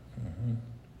are. Mm-hmm.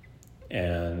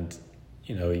 And,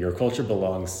 the culture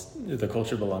belongs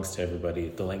to everybody.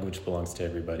 The language belongs to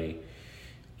everybody.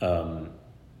 But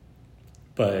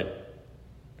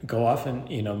go off and,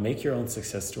 make your own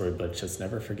success story, but just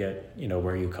never forget,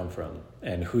 where you come from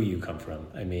and who you come from.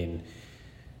 I mean,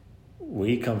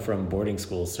 we come from boarding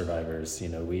school survivors.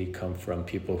 We come from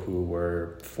people who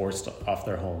were forced off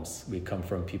their homes. We come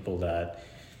from people that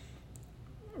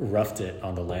roughed it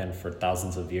on the land for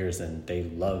thousands of years, and they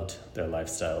loved their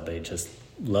lifestyle. They just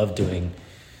loved doing,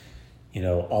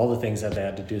 all the things that they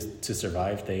had to do to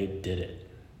survive. They did it.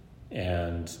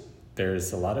 And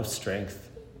there's a lot of strength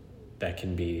that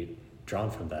can be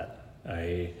drawn from that.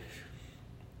 I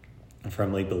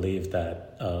firmly believe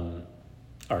that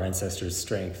our ancestors'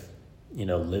 strength,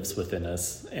 lives within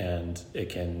us, and it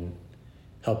can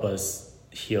help us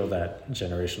heal that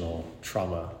generational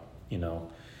trauma.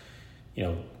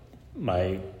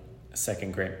 My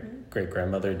second great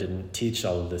grandmother didn't teach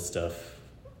all of this stuff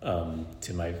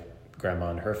to my grandma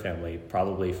and her family,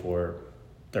 probably for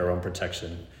their own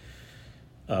protection.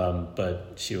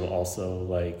 But she will also,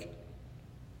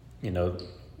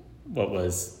 what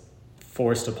was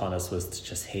forced upon us was to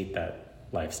just hate that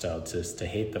lifestyle, just to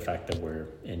hate the fact that we're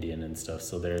Indian and stuff.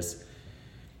 So there's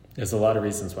a lot of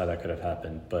reasons why that could have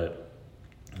happened, but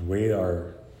we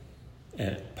are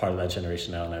part of that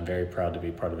generation now, and I'm very proud to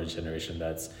be part of a generation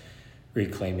that's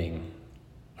reclaiming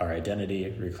our identity,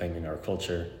 reclaiming our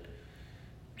culture,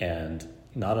 and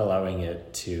not allowing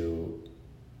it to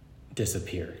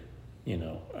disappear.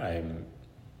 I'm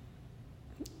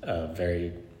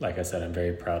very like I said, I'm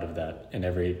very proud of that, and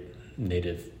every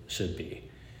Native should be.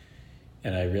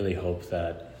 And I really hope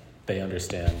that they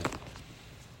understand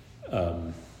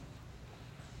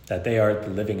that they are the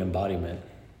living embodiment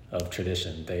of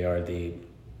tradition. They are the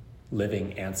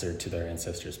living answer to their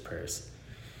ancestors' prayers.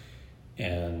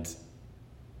 And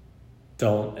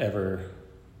don't ever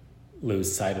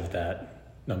lose sight of that,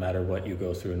 no matter what you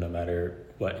go through, no matter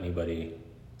what anybody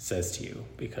says to you,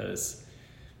 because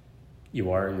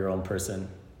you are your own person,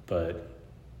 but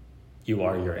you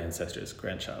are your ancestors'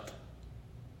 grandchild.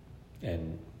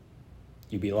 And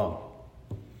you belong.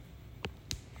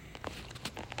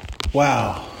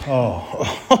 Wow.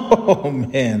 Oh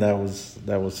man, that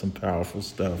was some powerful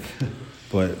stuff.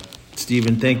 But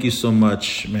Stephen, thank you so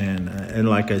much, man. And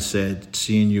like I said,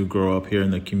 seeing you grow up here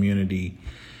in the community,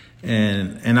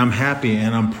 and I'm happy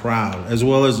and I'm proud, as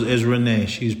well as Renee.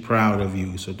 She's proud of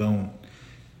you. So don't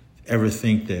ever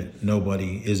think that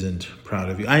nobody isn't proud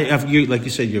of you. You, like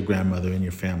you said, your grandmother and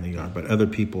your family are, but other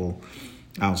people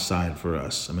outside for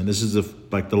us. I mean, this is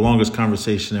like the longest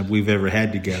conversation that we've ever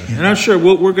had together. And I'm sure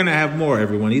we're going to have more,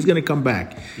 everyone. He's going to come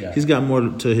back. Yeah. He's got more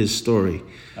to his story.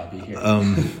 I'll be here.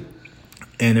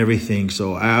 And everything.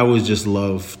 So I always just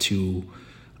love to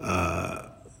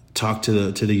talk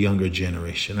to the younger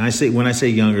generation. When I say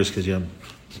younger, it's because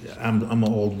I'm an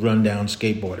old rundown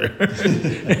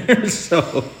skateboarder.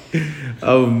 So,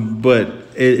 but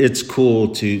it's cool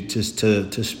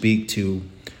to speak to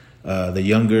the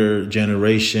younger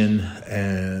generation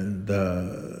and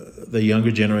the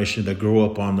younger generation that grew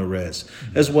up on the res,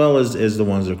 as well as the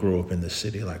ones that grew up in the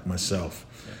city like myself.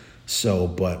 Yeah. So,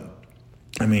 but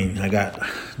I mean, I got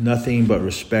nothing but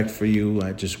respect for you.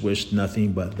 I just wish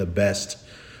nothing but the best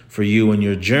for you and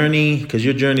your journey, because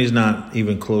your journey is not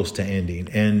even close to ending.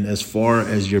 And as far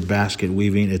as your basket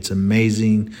weaving, it's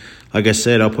amazing. Like I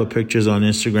said, I'll put pictures on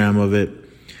Instagram of it.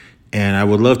 And I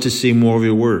would love to see more of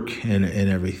your work and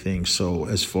everything. So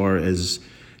as far as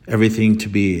everything to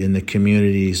be in the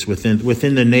communities,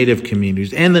 within the Native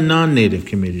communities and the non-Native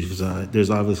communities, because there's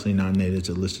obviously non-Natives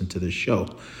that listen to this show.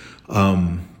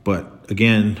 But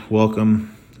again,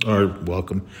 welcome.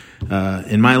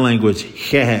 In my language,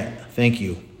 thank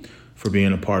you for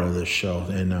being a part of this show.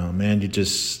 And man, you're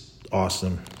just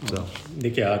awesome. So,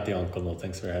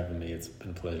 thanks for having me. It's been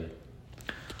a pleasure.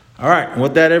 All right.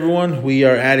 With that, everyone, we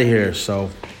are out of here. So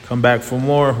come back for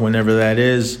more whenever that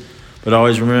is. But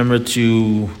always remember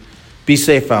to be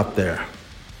safe out there.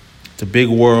 It's a big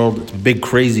world. It's a big,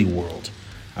 crazy world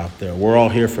out there. We're all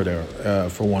here for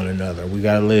one another. We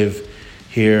got to live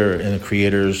here in the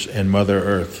Creator's and Mother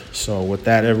Earth. So with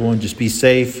that, everyone, just be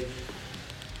safe.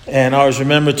 And always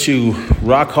remember to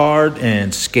rock hard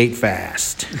and skate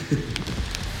fast.